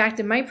 And in fact,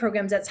 in my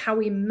programs, that's how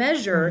we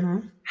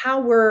measure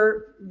how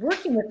we're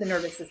working with the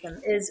nervous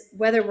system, is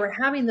whether we're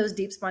having those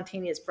deep,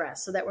 spontaneous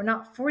breaths, so that we're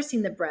not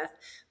forcing the breath,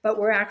 but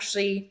we're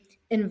actually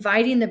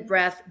inviting the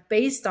breath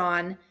based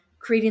on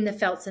creating the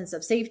felt sense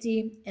of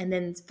safety, and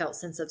then felt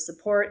sense of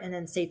support, and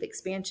then safe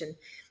expansion.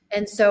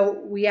 And so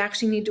we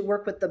actually need to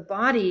work with the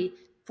body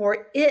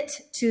for it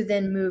to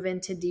then move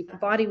into deep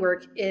body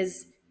work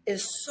is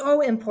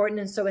so important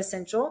and so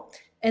essential.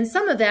 And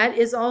some of that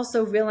is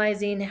also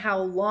realizing how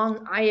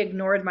long I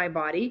ignored my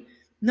body,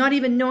 not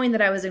even knowing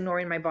that I was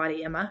ignoring my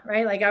body, Emma,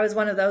 right? Like I was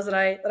one of those that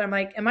I'm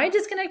like, am I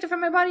disconnected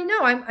from my body?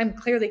 No, I'm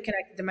clearly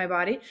connected to my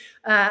body.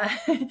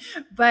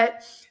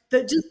 But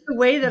just the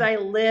way that I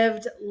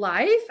lived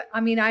life,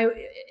 I mean,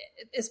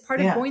 it's part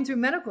of going through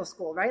medical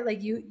school, right?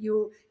 Like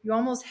you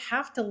almost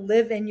have to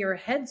live in your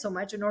head so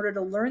much in order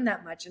to learn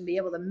that much and be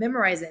able to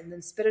memorize it and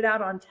then spit it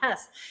out on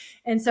tests.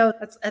 And so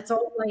that's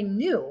all I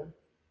knew.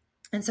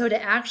 And so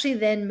to actually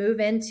then move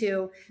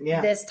into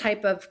this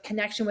type of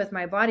connection with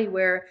my body,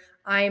 where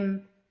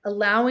I'm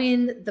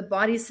allowing the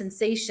body's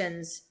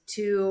sensations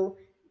to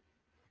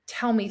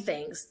tell me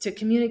things, to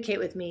communicate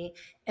with me,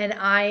 and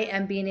I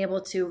am being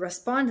able to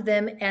respond to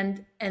them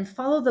and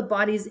follow the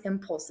body's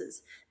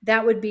impulses.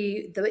 That would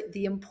be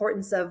the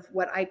importance of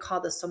what I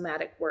call the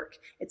somatic work.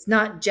 It's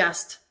not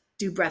just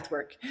do breath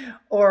work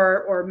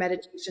or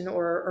meditation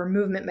or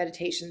movement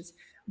meditations,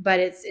 but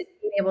it's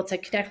being able to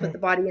connect with the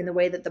body in the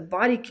way that the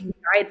body can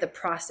guide the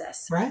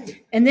process.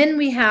 Right. And then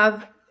we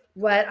have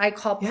what I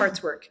call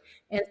parts work.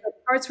 And so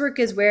parts work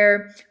is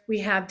where we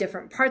have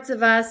different parts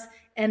of us,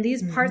 and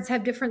these parts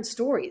have different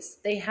stories.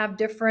 They have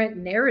different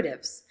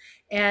narratives,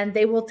 and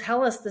they will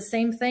tell us the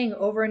same thing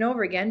over and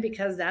over again,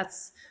 because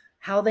that's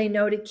how they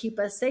know to keep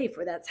us safe,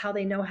 or that's how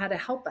they know how to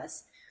help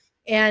us.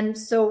 And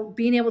so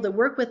being able to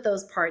work with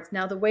those parts.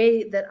 Now, the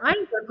way that I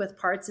work with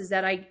parts is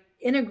that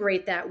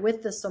integrate that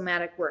with the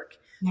somatic work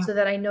so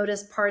that I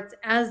notice parts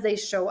as they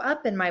show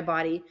up in my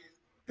body,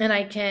 and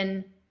I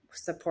can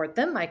support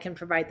them. I can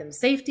provide them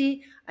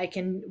safety. I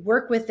can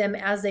work with them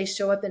as they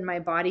show up in my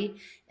body.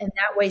 And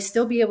that way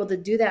still be able to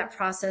do that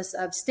process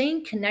of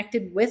staying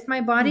connected with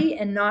my body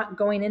and not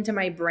going into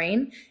my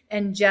brain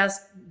and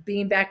just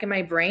being back in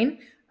my brain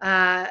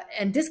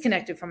and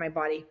disconnected from my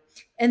body.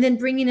 And then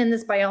bringing in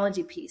this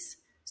biology piece.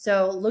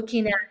 So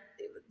looking at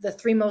the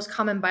 3 most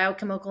common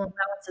biochemical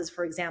imbalances,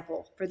 for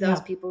example, for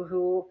those people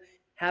who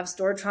have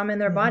stored trauma in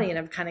their body and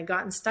have kind of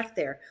gotten stuck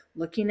there,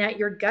 looking at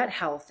your gut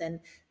health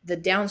and the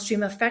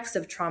downstream effects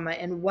of trauma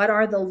and what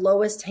are the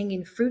lowest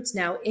hanging fruits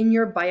now in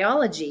your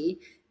biology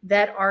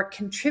that are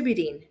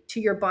contributing to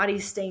your body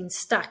staying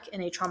stuck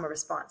in a trauma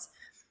response.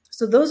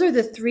 So those are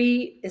the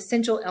 3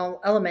 essential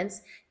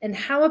elements, and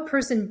how a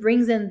person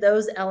brings in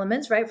those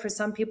elements, right? For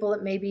some people,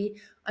 it may be,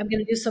 I'm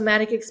going to do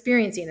somatic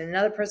experiencing. And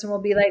another person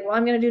will be like, well,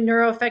 I'm going to do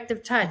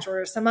neuroaffective touch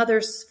or some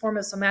other form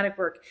of somatic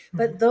work.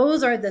 But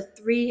those are the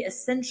 3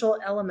 essential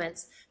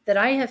elements that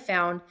I have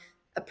found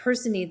a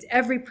person needs,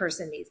 every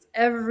person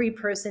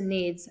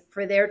needs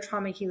for their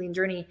trauma healing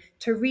journey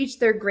to reach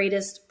their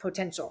greatest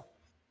potential.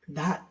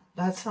 That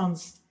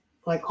sounds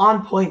like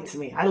on point to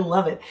me. I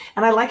love it.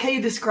 And I like how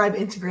you describe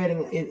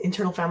integrating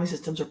internal family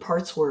systems or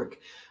parts work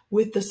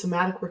with the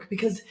somatic work,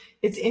 because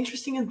it's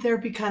interesting in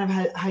therapy kind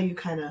of how you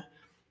kind of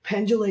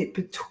pendulate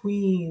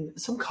between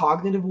some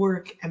cognitive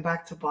work and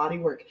back to body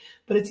work.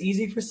 But it's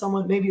easy for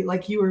someone maybe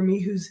like you or me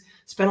who's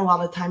spent a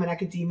lot of time in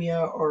academia,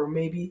 or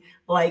maybe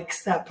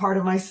likes that part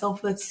of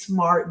myself that's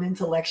smart and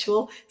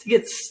intellectual, to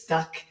get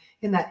stuck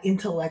in that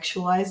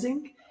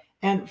intellectualizing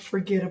and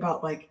forget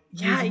about like,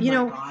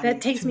 that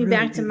takes me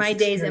back to my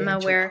days, Emma,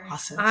 where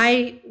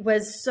I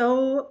was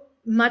so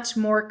much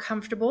more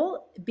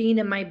comfortable being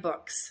in my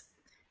books.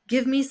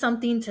 Give me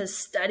something to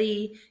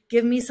study,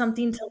 give me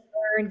something to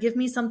learn, give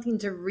me something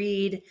to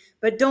read,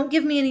 but don't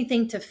give me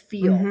anything to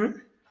feel,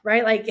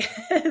 right? Like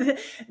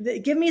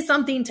give me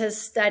something to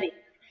study.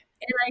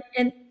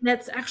 And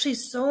that's actually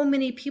so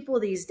many people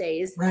these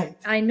days. Right.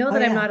 I know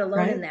that I'm not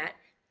alone in that.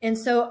 And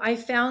so I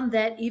found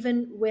that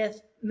even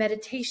with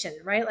meditation,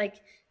 right? Like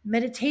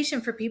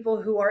meditation for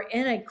people who are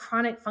in a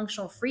chronic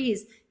functional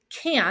freeze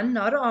can,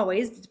 not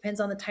always, it depends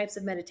on the types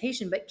of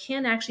meditation, but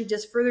can actually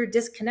just further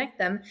disconnect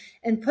them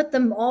and put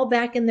them all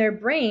back in their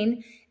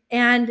brain.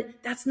 And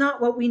that's not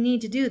what we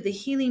need to do. The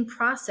healing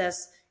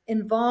process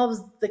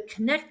involves the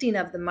connecting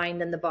of the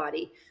mind and the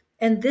body.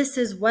 And this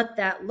is what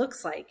that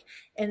looks like.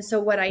 And so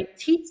what I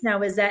teach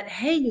now is that,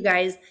 hey, you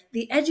guys,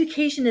 the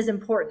education is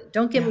important.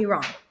 Don't get me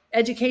wrong.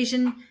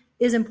 Education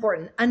is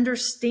important.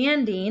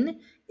 Understanding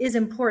is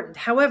important.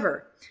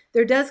 However,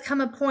 there does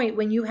come a point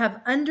when you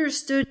have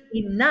understood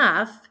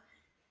enough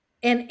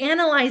and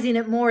analyzing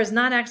it more is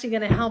not actually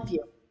going to help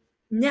you.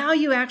 Now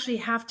you actually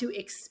have to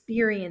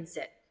experience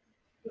it.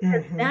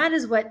 Because that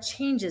is what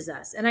changes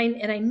us. And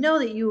I know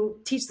that you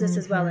teach this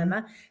as well,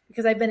 Emma,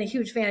 because I've been a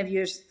huge fan of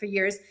yours for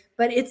years,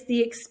 but it's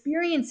the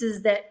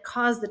experiences that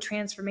cause the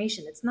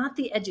transformation. It's not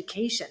the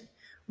education.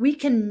 We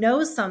can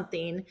know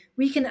something,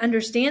 we can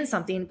understand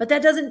something, but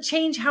that doesn't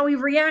change how we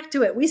react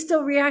to it. We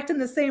still react in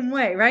the same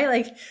way, right?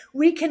 Like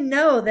we can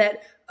know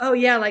that, oh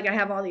yeah, like I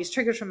have all these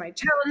triggers from my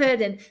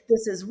childhood and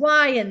this is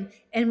why,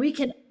 and we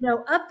can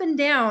know up and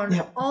down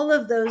all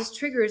of those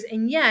triggers.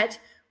 And yet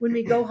when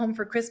we go home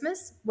for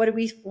Christmas, what do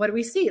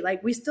we see?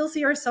 Like we still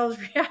see ourselves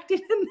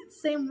reacting in the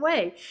same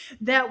way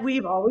that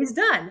we've always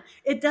done.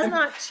 It does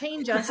not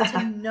change us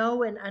to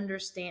know and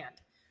understand.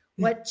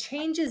 What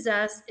changes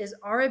us is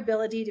our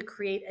ability to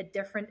create a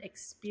different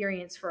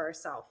experience for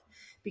ourselves,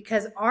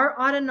 because our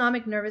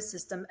autonomic nervous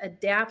system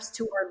adapts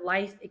to our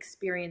life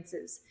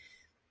experiences.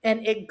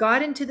 And it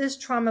got into this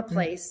trauma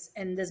place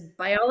and this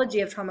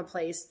biology of trauma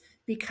place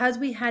because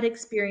we had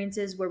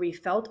experiences where we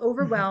felt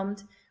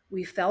overwhelmed,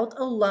 we felt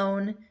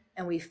alone,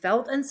 and we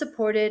felt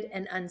unsupported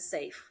and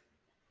unsafe.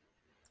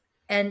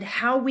 And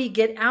how we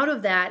get out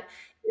of that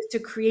is to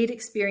create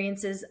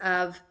experiences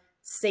of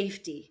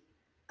safety,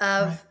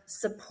 of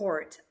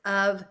support,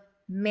 of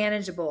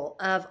manageable,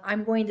 of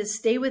I'm going to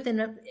stay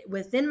within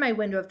my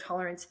window of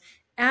tolerance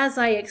as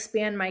I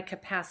expand my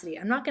capacity.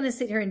 I'm not going to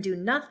sit here and do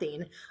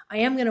nothing. I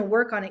am going to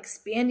work on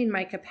expanding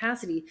my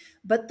capacity.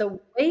 But the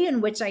way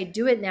in which I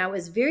do it now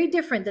is very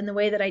different than the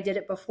way that I did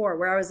it before,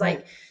 where I was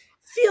like,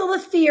 feel the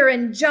fear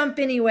and jump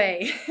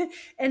anyway.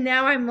 And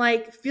now I'm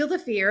like, feel the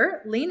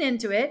fear, lean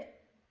into it,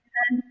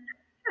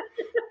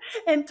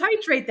 and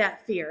titrate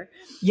that fear.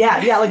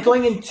 Yeah, like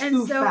going in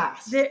too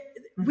fast.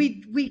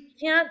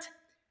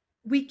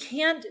 We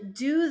can't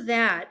do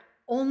that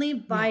only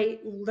by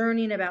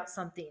learning about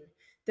something.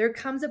 There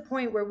comes a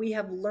point where we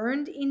have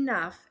learned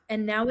enough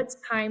and now it's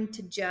time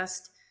to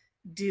just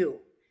do.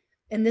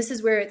 And this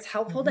is where it's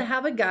helpful to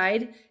have a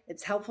guide.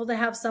 It's helpful to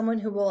have someone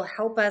who will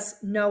help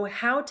us know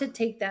how to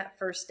take that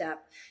first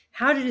step,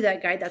 how to do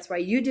that guide. That's why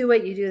you do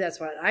what you do. That's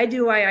what I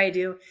do, why I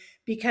do,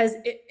 because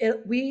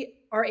we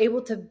are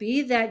able to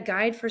be that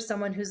guide for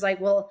someone who's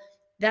like, well,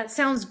 that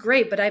sounds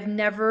great, but I've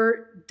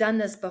never done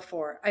this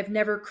before. I've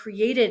never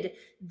created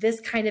this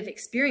kind of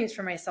experience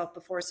for myself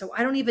before. So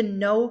I don't even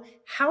know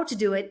how to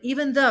do it,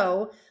 even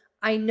though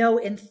I know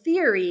in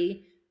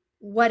theory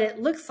what it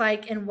looks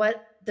like and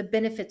what the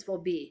benefits will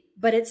be.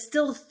 But it's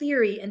still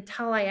theory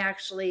until I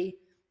actually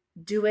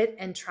do it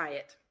and try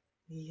it.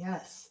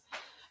 Yes.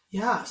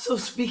 Yeah. So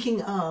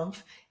speaking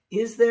of,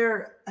 is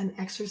there an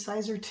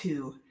exercise or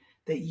two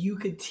that you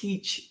could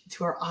teach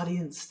to our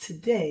audience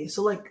today?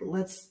 So like,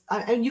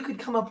 and you could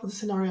come up with a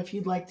scenario if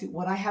you'd like to.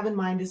 What I have in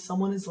mind is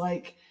someone is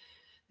like,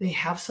 they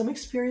have some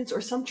experience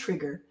or some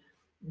trigger.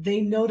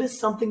 They notice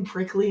something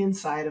prickly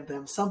inside of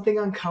them, something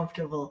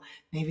uncomfortable.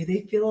 Maybe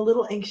they feel a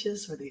little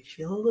anxious or they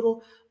feel a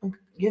little,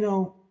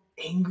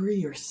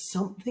 angry or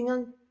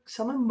something,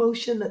 some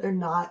emotion that they're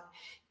not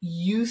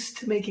used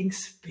to making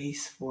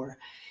space for.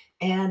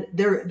 And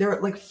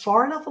they're like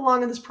far enough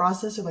along in this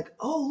process. They're like,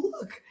 oh,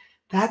 look,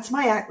 that's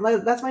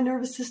my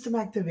nervous system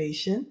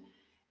activation.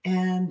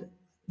 And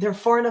they're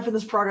far enough in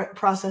this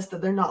process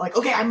that they're not like,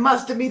 okay, I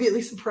must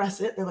immediately suppress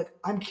it. They're like,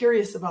 I'm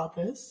curious about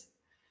this.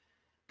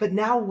 But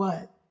now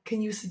what?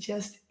 Can you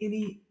suggest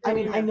any? I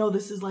mean, I know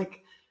this is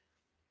like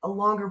a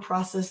longer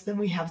process than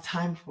we have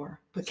time for,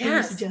 but can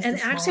you suggest? And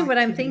actually what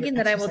I'm thinking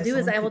that I will do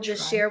is I will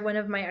just share one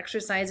of my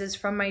exercises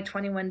from my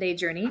 21-day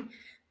journey,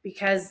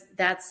 because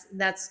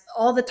that's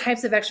all the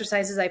types of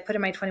exercises I put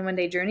in my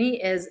 21-day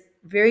journey is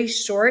very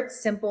short,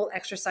 simple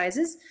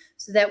exercises,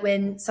 so that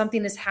when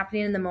something is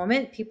happening in the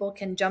moment, people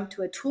can jump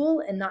to a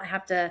tool and not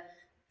have to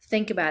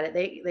think about it.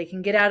 They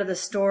can get out of the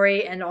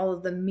story and all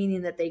of the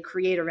meaning that they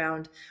create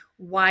around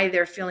why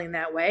they're feeling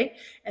that way.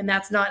 And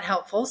that's not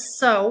helpful.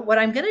 So what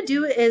I'm going to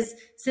do is,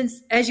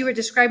 since as you were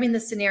describing the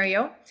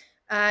scenario,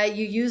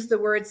 you use the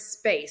word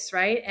space,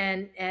 right?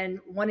 And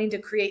wanting to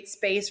create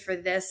space for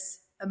this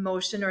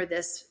emotion or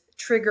this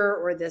trigger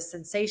or this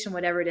sensation,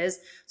 whatever it is.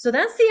 So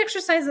that's the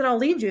exercise that I'll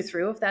lead you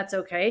through, if that's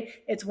okay.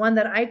 It's one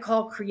that I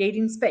call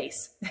creating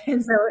space.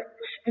 And so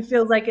it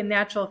feels like a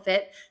natural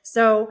fit.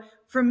 So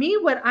for me,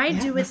 what I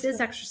do with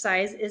this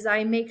exercise is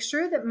I make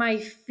sure that my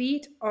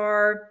feet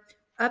are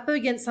up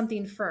against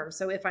something firm.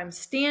 So if I'm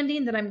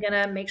standing, then I'm going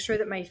to make sure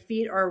that my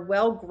feet are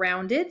well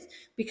grounded,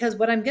 because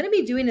what I'm going to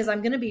be doing is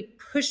I'm going to be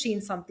pushing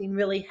something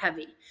really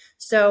heavy.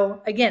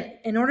 So again,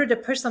 in order to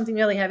push something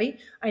really heavy,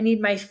 I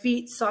need my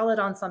feet solid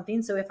on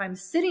something. So if I'm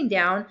sitting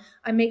down,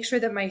 I make sure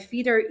that my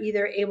feet are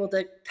either able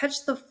to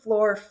touch the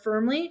floor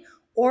firmly,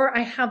 or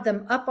I have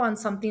them up on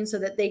something so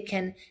that they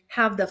can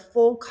have the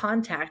full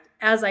contact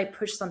as I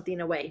push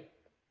something away.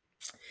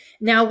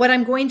 Now, what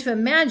I'm going to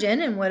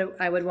imagine, and what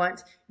I would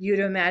want you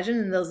to imagine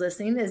and those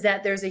listening, is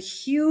that there's a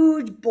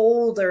huge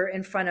boulder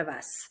in front of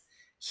us.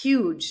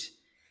 Huge.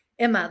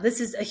 Emma,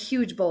 this is a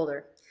huge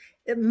boulder,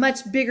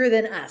 much bigger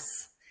than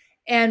us.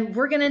 And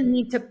we're going to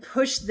need to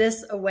push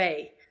this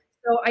away.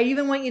 So I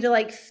even want you to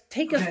like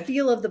take a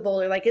feel of the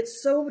boulder. Like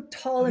it's so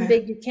tall and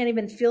big, you can't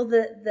even feel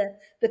the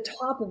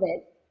top of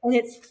it. And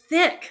it's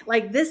thick.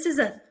 Like this is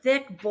a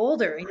thick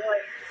boulder. And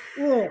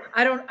you're like,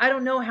 oh, I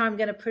don't know how I'm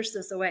going to push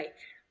this away.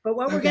 But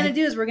what we're going to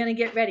do is we're going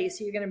to get ready.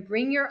 So you're going to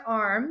bring your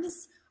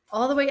arms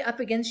all the way up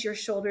against your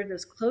shoulders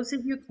as close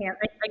as you can.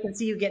 I can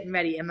see you getting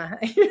ready, Emma.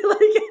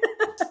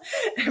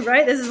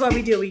 Right? This is what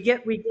we do. We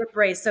get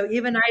braced. So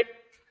even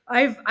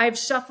I've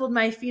shuffled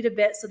my feet a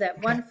bit so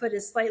that one foot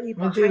is slightly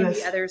behind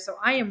the other. So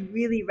I am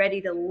really ready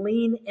to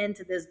lean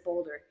into this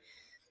boulder.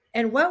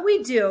 And what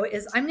we do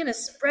is I'm going to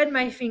spread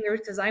my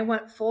fingers because I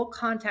want full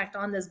contact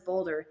on this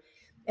boulder.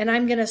 And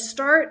I'm going to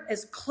start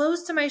as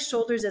close to my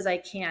shoulders as I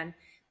can.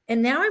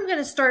 And now I'm going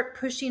to start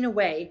pushing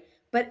away.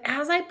 But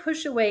as I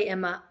push away,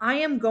 Emma, I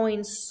am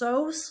going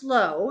so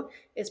slow,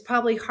 it's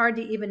probably hard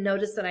to even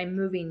notice that I'm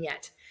moving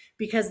yet,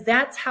 because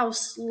that's how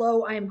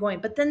slow I am going.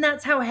 But then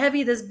that's how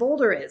heavy this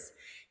boulder is.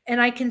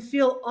 And I can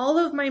feel all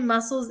of my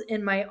muscles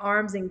in my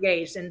arms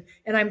engaged. And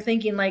I'm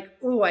thinking like,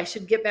 oh, I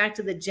should get back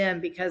to the gym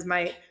because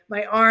my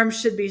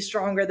arms should be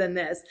stronger than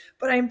this.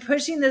 But I'm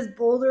pushing this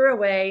boulder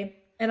away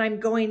and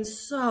I'm going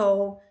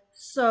so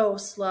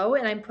slow,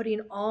 and I'm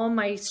putting all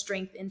my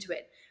strength into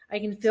it. I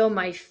can feel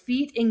my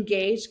feet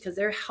engaged because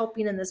they're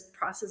helping in this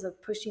process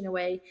of pushing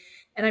away.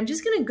 And I'm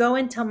just going to go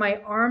until my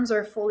arms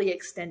are fully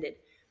extended.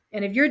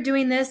 And if you're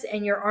doing this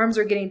and your arms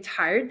are getting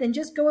tired, then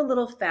just go a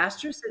little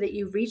faster so that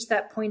you reach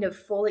that point of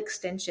full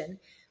extension.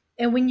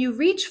 And when you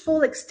reach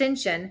full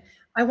extension,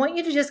 I want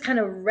you to just kind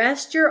of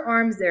rest your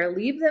arms there,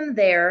 leave them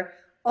there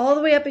all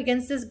the way up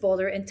against this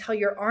boulder until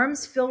your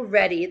arms feel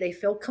ready, they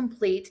feel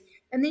complete,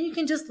 and then you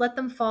can just let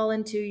them fall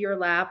into your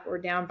lap or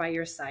down by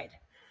your side.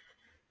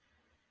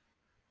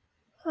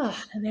 Oh,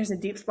 and there's a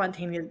deep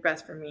spontaneous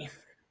breath for me.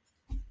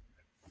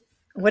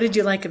 What did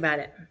you like about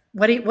it?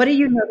 What are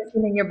you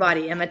noticing in your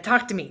body, Emma?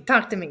 Talk to me.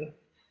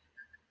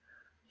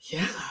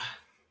 Yeah.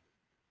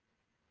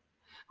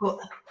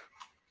 Well,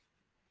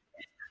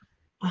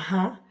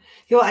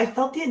 I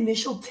felt the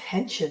initial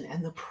tension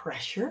and the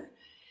pressure,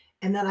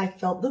 and then I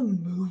felt the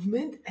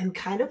movement and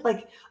kind of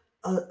like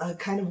a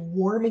kind of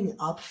warming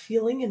up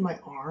feeling in my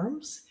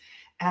arms.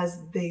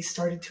 as they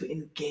started to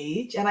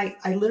engage. And I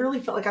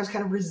literally felt like I was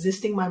kind of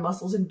resisting my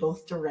muscles in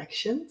both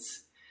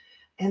directions.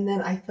 And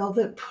then I felt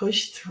it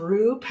push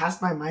through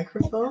past my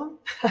microphone.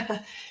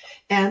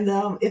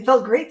 And it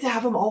felt great to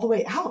have them all the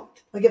way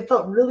out. Like it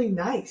felt really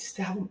nice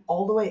to have them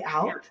all the way Yeah.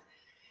 out.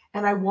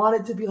 And I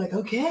wanted to be like,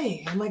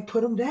 okay, and like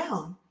put them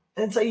down.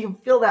 And so you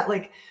feel that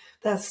like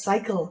that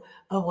cycle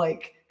of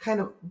like kind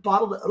of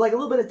bottled, like a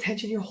little bit of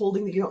tension you're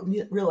holding that you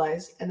don't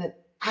realize, and then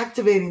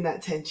activating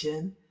that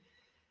tension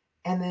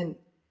and then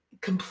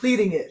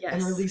completing it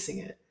and Yes. releasing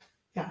it.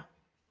 Yeah.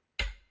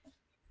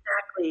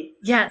 Exactly.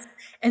 Yes.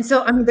 And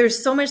so, I mean,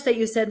 there's so much that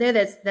you said there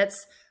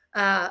that's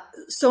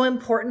so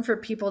important for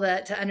people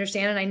to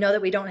understand. And I know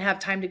that we don't have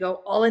time to go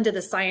all into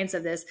the science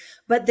of this,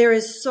 but there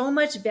is so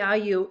much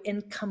value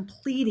in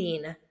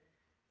completing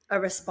a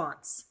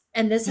response.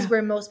 And this is Yeah.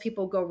 where most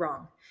people go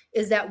wrong,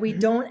 is that we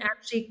don't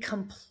actually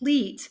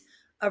complete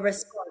a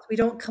response. We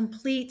don't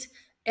complete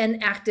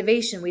an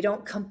activation. We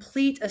don't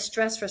complete a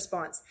stress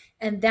response.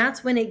 And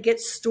that's when it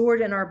gets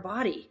stored in our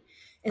body.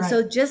 And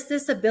so Right. just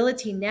this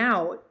ability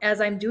now,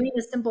 as I'm doing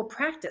a simple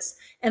practice,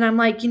 and I'm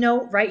like,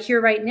 right here,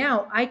 right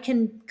now, I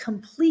can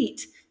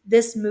complete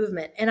this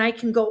movement and I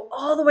can go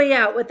all the way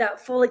out with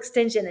that full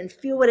extension and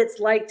feel what it's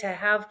like to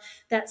have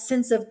that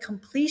sense of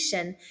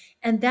completion.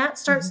 And that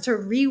starts to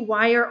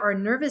rewire our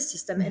nervous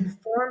system and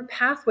form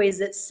pathways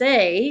that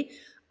say,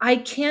 I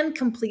can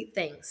complete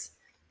things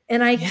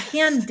and I Yes.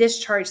 can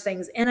discharge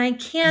things and I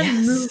can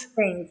move Yes.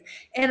 things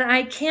and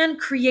I can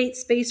create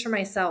space for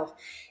myself.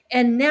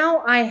 And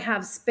now I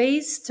have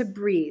space to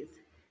breathe.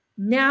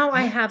 Now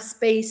I Yeah. have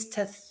space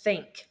to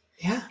think.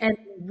 Yeah. And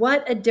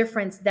what a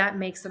difference that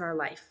makes in our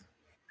life.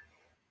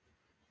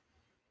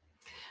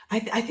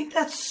 I think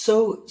that's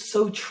so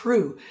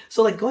true.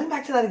 So like going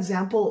back to that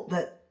example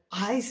that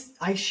I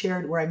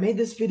shared where I made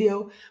this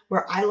video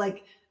where I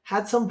like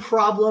had some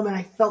problem and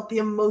I felt the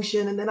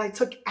emotion and then I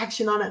took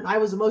action on it and I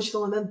was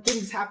emotional and then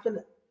things happened.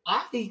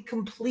 I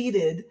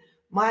completed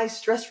my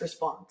stress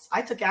response.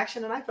 I took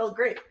action and I felt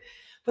great.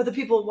 But the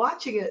people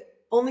watching it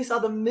only saw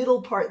the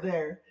middle part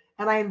there.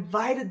 And I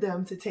invited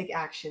them to take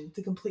action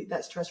to complete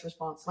that stress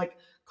response. Like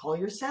call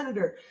your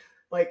senator,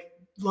 like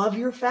love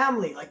your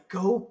family, like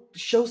go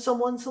show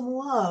someone some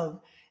love.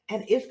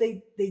 And if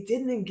they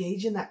didn't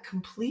engage in that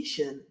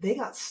completion, they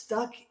got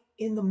stuck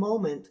in the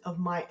moment of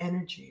my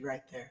energy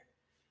right there.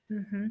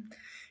 Mm-hmm.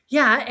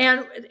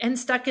 Yeah, and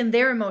stuck in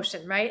their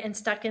emotion, right? And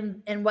stuck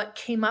in what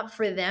came up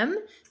for them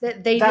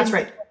that they That's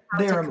didn't right. know how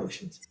to Their complete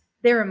emotions.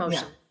 their Yeah.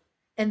 emotion.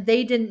 And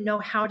they didn't know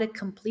how to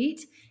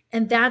complete.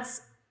 And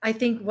that's, I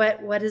think,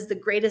 what is the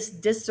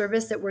greatest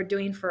disservice that we're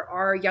doing for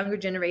our younger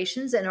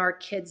generations and our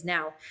kids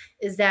now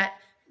is that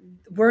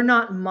we're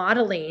not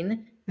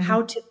modeling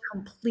how to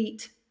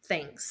complete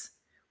things.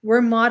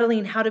 We're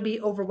modeling how to be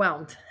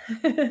overwhelmed.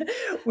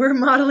 We're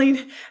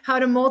modeling how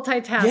to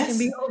multitask and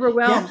be Yes.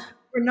 overwhelmed. Yeah.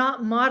 We're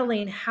not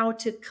modeling how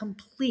to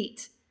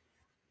complete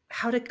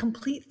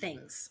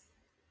things.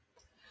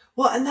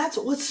 Well, and that's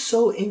what's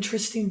so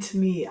interesting to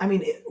me. I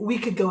mean, we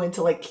could go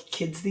into like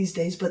kids these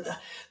days, but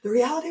the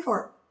reality of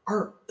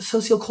our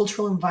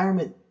sociocultural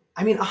environment,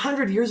 I mean,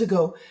 100 years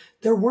ago,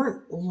 there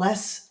weren't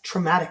less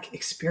traumatic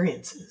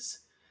experiences.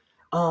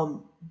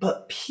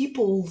 But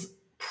people's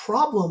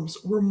problems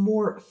were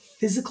more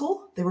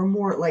physical. They were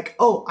more like,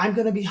 oh, I'm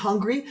going to be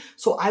hungry,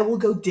 so I will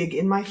go dig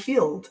in my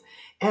field.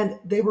 And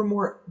they were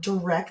more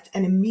direct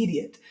and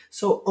immediate.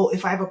 So, oh,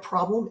 if I have a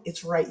problem,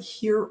 it's right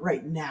here,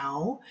 right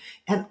now.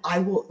 And I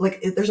will, like,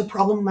 if there's a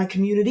problem in my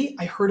community,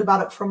 I heard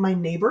about it from my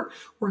neighbor.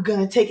 We're going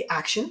to take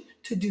action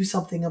to do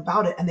something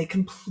about it. And they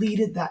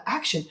completed that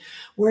action.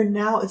 Where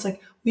now it's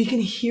like we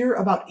can hear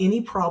about any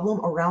problem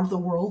around the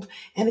world,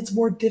 and it's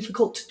more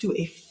difficult to do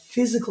a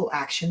physical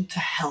action to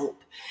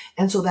help.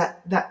 And so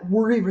that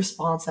worry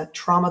response, that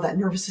trauma, that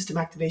nervous system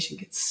activation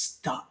gets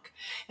stuck.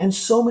 And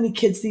so many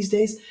kids these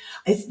days,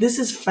 this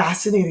is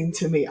fascinating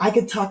to me. I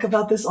could talk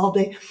about this all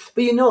day,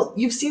 but have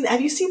you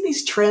seen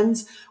these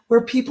trends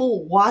where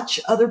people watch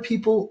other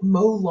people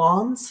mow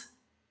lawns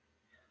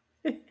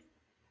and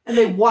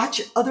they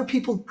watch other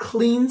people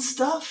clean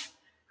stuff?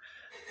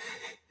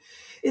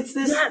 It's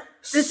this Yes,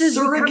 this is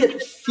becoming surrogate a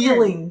trend.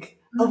 feeling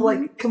of Mhm.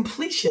 like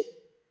completion.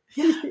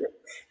 Yeah.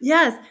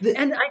 Yes, The-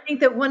 and I think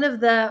that one of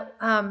the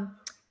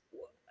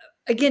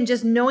again,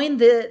 just knowing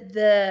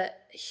the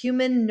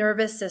human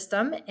nervous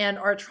system and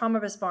our trauma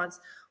response,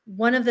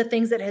 one of the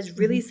things that has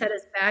really set us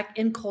back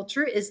in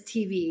culture is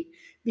TV.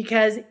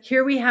 Because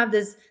here we have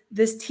this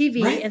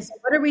TV, Right. and so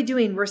what are we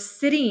doing? We're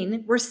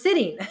sitting, we're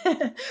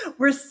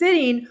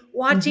sitting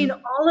watching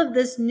all of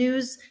this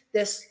news,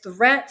 this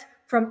threats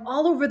from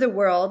all over the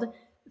world,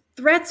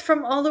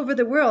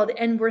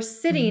 and we're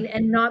sitting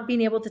and not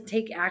being able to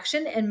take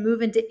action and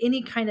move into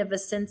any kind of a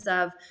sense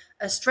of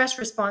a stress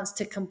response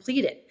to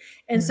complete it.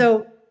 And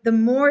so the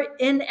more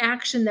in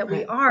action that we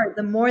Right. are,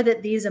 the more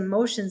that these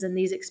emotions and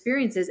these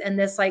experiences and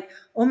this like,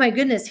 oh my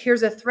goodness,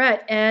 here's a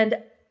threat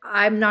and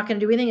I'm not going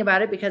to do anything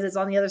about it because it's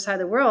on the other side of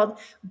the world,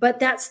 but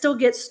that still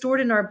gets stored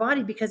in our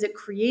body because it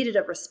created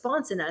a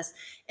response in us.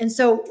 And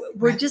so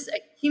we're Right. just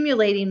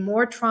accumulating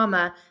more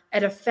trauma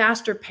at a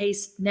faster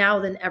pace now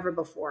than ever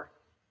before.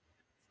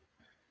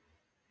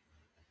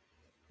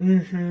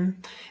 Mm-hmm.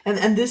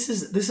 And this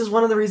is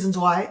one of the reasons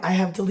why I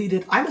have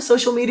deleted. I'm a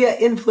social media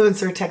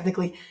influencer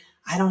technically.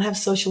 I don't have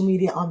social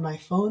media on my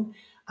phone.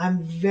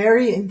 I'm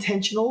very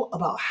intentional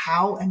about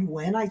how and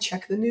when I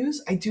check the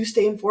news. I do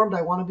stay informed.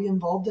 I want to be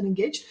involved and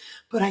engaged,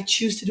 but I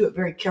choose to do it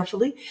very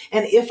carefully.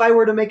 And if I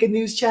were to make a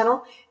news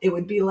channel, it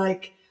would be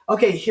like,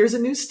 okay, here's a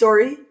news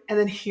story, and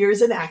then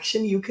here's an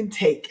action you can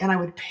take. And I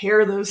would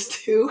pair those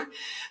two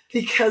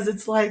because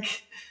it's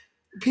like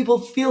people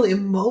feel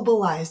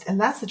immobilized. And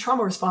that's the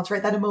trauma response,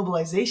 right? That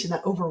immobilization,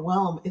 that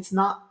overwhelm. It's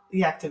not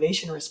the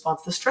activation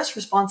response. The stress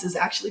response is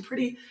actually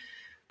pretty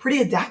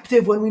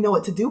adaptive when we know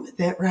what to do with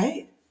it,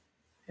 right?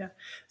 Yeah.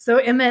 So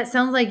Emma, it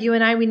sounds like you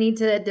and I, we need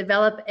to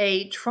develop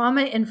a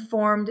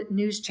trauma-informed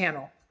news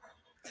channel.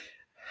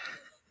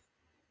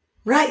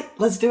 Right.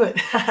 Let's do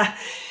it.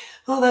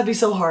 Oh, that'd be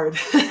so hard.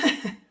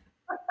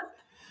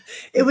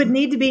 It would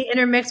need to be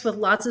intermixed with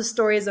lots of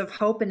stories of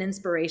hope and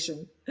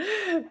inspiration.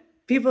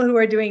 People who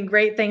are doing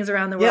great things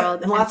around the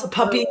world. And lots of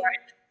puppies,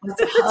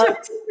 lots of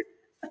hugs.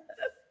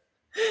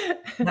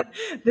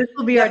 This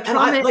will be our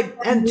trauma.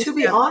 And to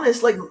be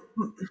honest, like,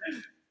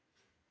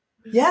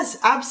 yes,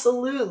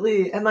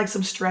 absolutely. And like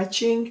some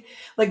stretching,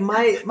 like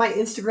my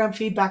Instagram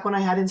feed back when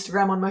I had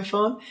Instagram on my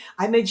phone,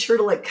 I made sure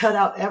to like cut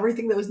out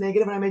everything that was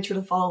negative, and I made sure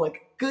to follow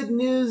like good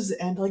news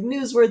and like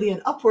newsworthy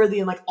and upworthy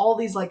and like all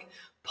these like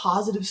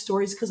positive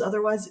stories. Cause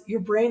otherwise your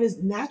brain is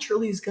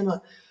naturally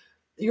gonna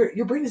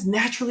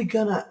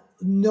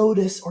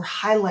notice or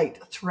highlight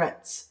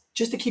threats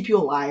just to keep you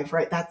alive,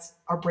 right? That's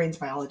our brain's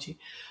biology.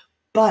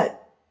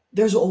 But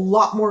there's a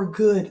lot more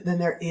good than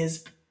there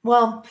is.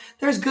 Well,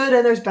 there's good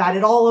and there's bad.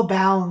 It all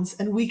abounds,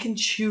 and we can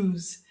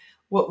choose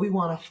what we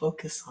want to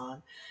focus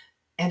on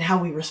and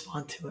how we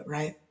respond to it,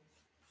 right?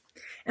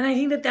 And I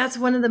think that that's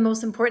one of the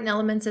most important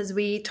elements as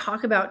we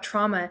talk about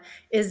trauma,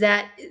 is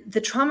that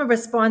the trauma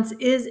response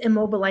is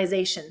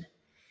immobilization.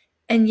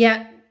 And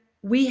yet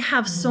we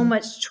have so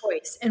much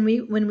choice. And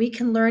when we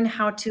can learn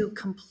how to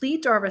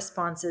complete our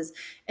responses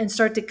and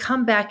start to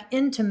come back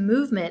into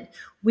movement,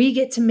 we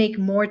get to make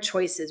more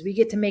choices. We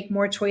get to make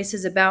more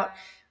choices about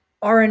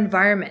our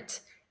environment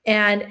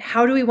and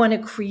how do we want to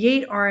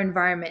create our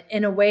environment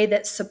in a way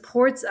that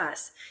supports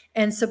us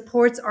and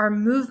supports our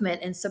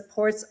movement and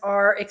supports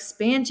our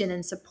expansion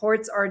and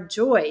supports our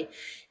joy,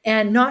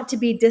 and not to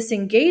be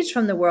disengaged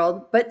from the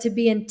world, but to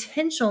be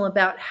intentional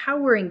about how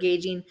we're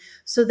engaging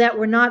so that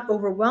we're not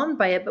overwhelmed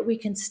by it, but we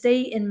can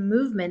stay in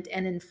movement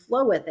and in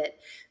flow with it.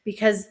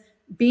 Because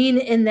being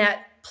in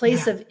that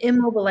place of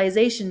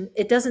immobilization,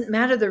 it doesn't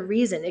matter the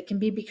reason. It can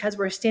be because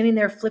we're standing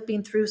there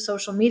flipping through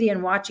social media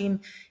and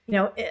watching,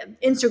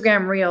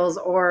 Instagram reels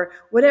or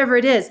whatever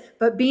it is.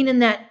 But being in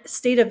that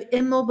state of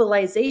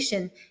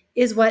immobilization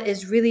is what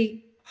is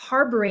really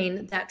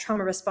harboring that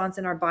trauma response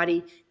in our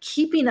body,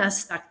 keeping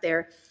us stuck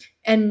there.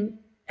 And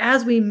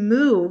as we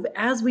move,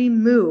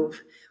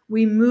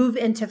 we move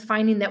into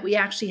finding that we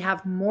actually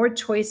have more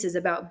choices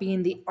about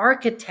being the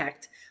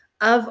architect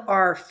of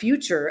our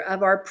future,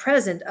 of our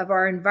present, of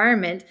our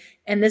environment.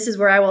 And this is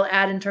where I will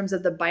add, in terms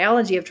of the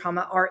biology of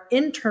trauma, our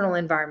internal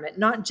environment,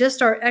 not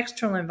just our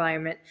external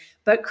environment,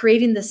 but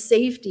creating the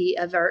safety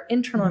of our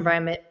internal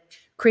environment,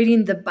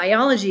 creating the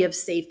biology of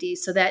safety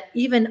so that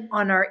even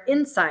on our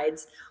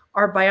insides,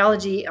 our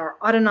biology, our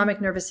autonomic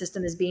nervous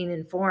system is being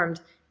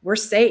informed. We're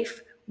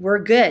safe, we're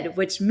good,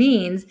 which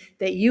means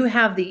that you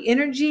have the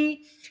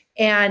energy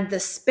and the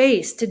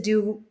space to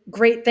do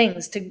great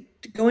things, to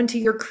go into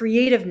your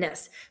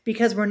creativeness,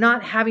 because we're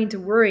not having to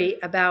worry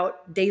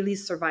about daily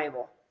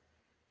survival.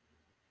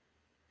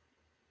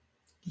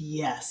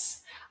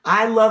 Yes.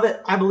 I love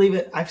it. I believe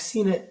it. I've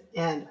seen it.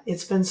 And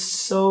it's been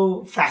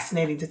so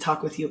fascinating to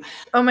talk with you.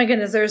 Oh my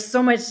goodness. There's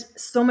so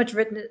much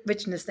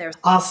richness there.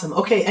 Awesome.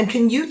 Okay. And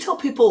can you tell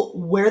people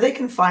where they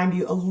can find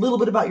you, a little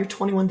bit about your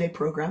 21-day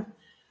program?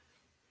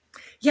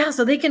 Yeah,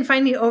 so they can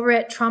find me over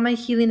at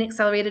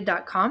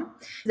traumahealingaccelerated.com.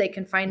 They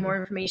can find more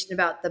information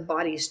about the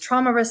body's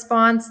trauma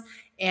response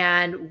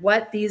and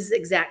what these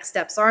exact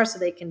steps are, so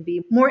they can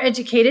be more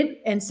educated.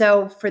 And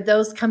so for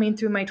those coming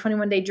through my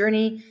 21-day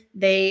journey,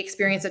 they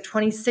experience a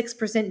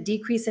 26%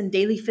 decrease in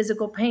daily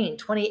physical pain,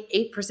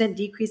 28%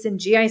 decrease in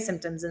GI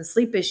symptoms and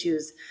sleep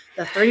issues,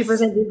 the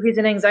 30% decrease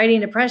in anxiety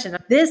and depression.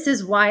 This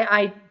is why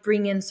I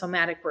bring in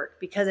somatic work,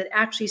 because it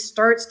actually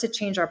starts to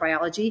change our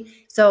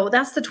biology. So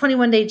that's the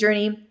 21-day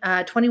journey,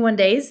 21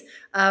 days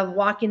of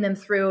walking them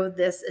through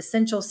this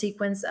essential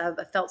sequence of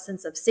a felt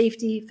sense of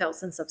safety, felt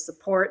sense of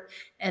support,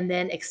 and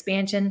then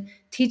expansion,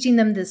 teaching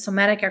them the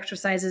somatic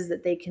exercises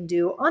that they can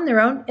do on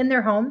their own in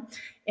their home.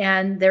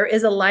 And there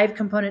is a live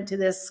component to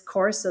this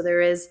course. So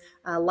there is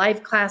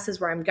live classes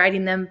where I'm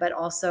guiding them, but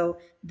also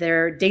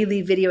their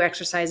daily video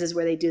exercises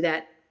where they do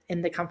that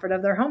in the comfort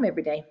of their home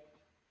every day.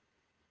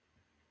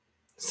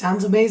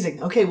 Sounds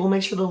amazing. Okay, we'll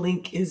make sure the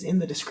link is in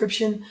the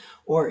description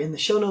or in the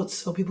show notes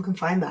so people can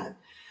find that.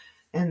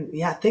 And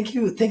yeah, thank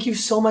you. Thank you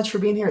so much for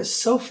being here. It's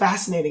so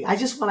fascinating. I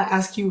just want to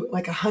ask you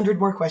like 100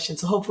 more questions.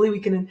 So hopefully we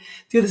can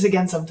do this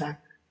again sometime.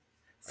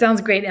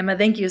 Sounds great, Emma.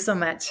 Thank you so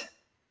much.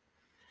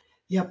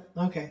 Yep.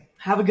 Okay.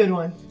 Have a good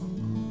one.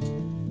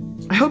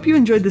 I hope you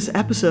enjoyed this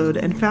episode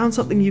and found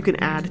something you can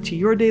add to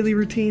your daily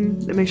routine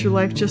that makes your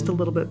life just a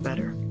little bit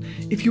better.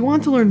 If you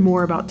want to learn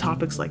more about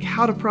topics like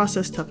how to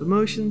process tough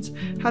emotions,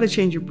 how to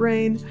change your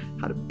brain,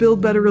 how to build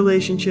better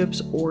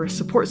relationships, or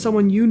support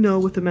someone you know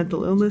with a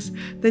mental illness,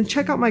 then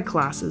check out my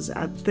classes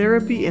at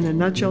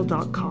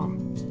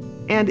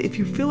therapyinanutshell.com. And if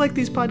you feel like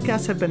these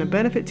podcasts have been a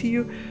benefit to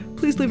you,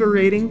 please leave a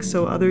rating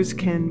so others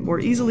can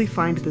more easily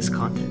find this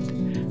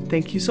content.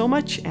 Thank you so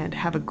much and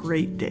have a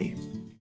great day.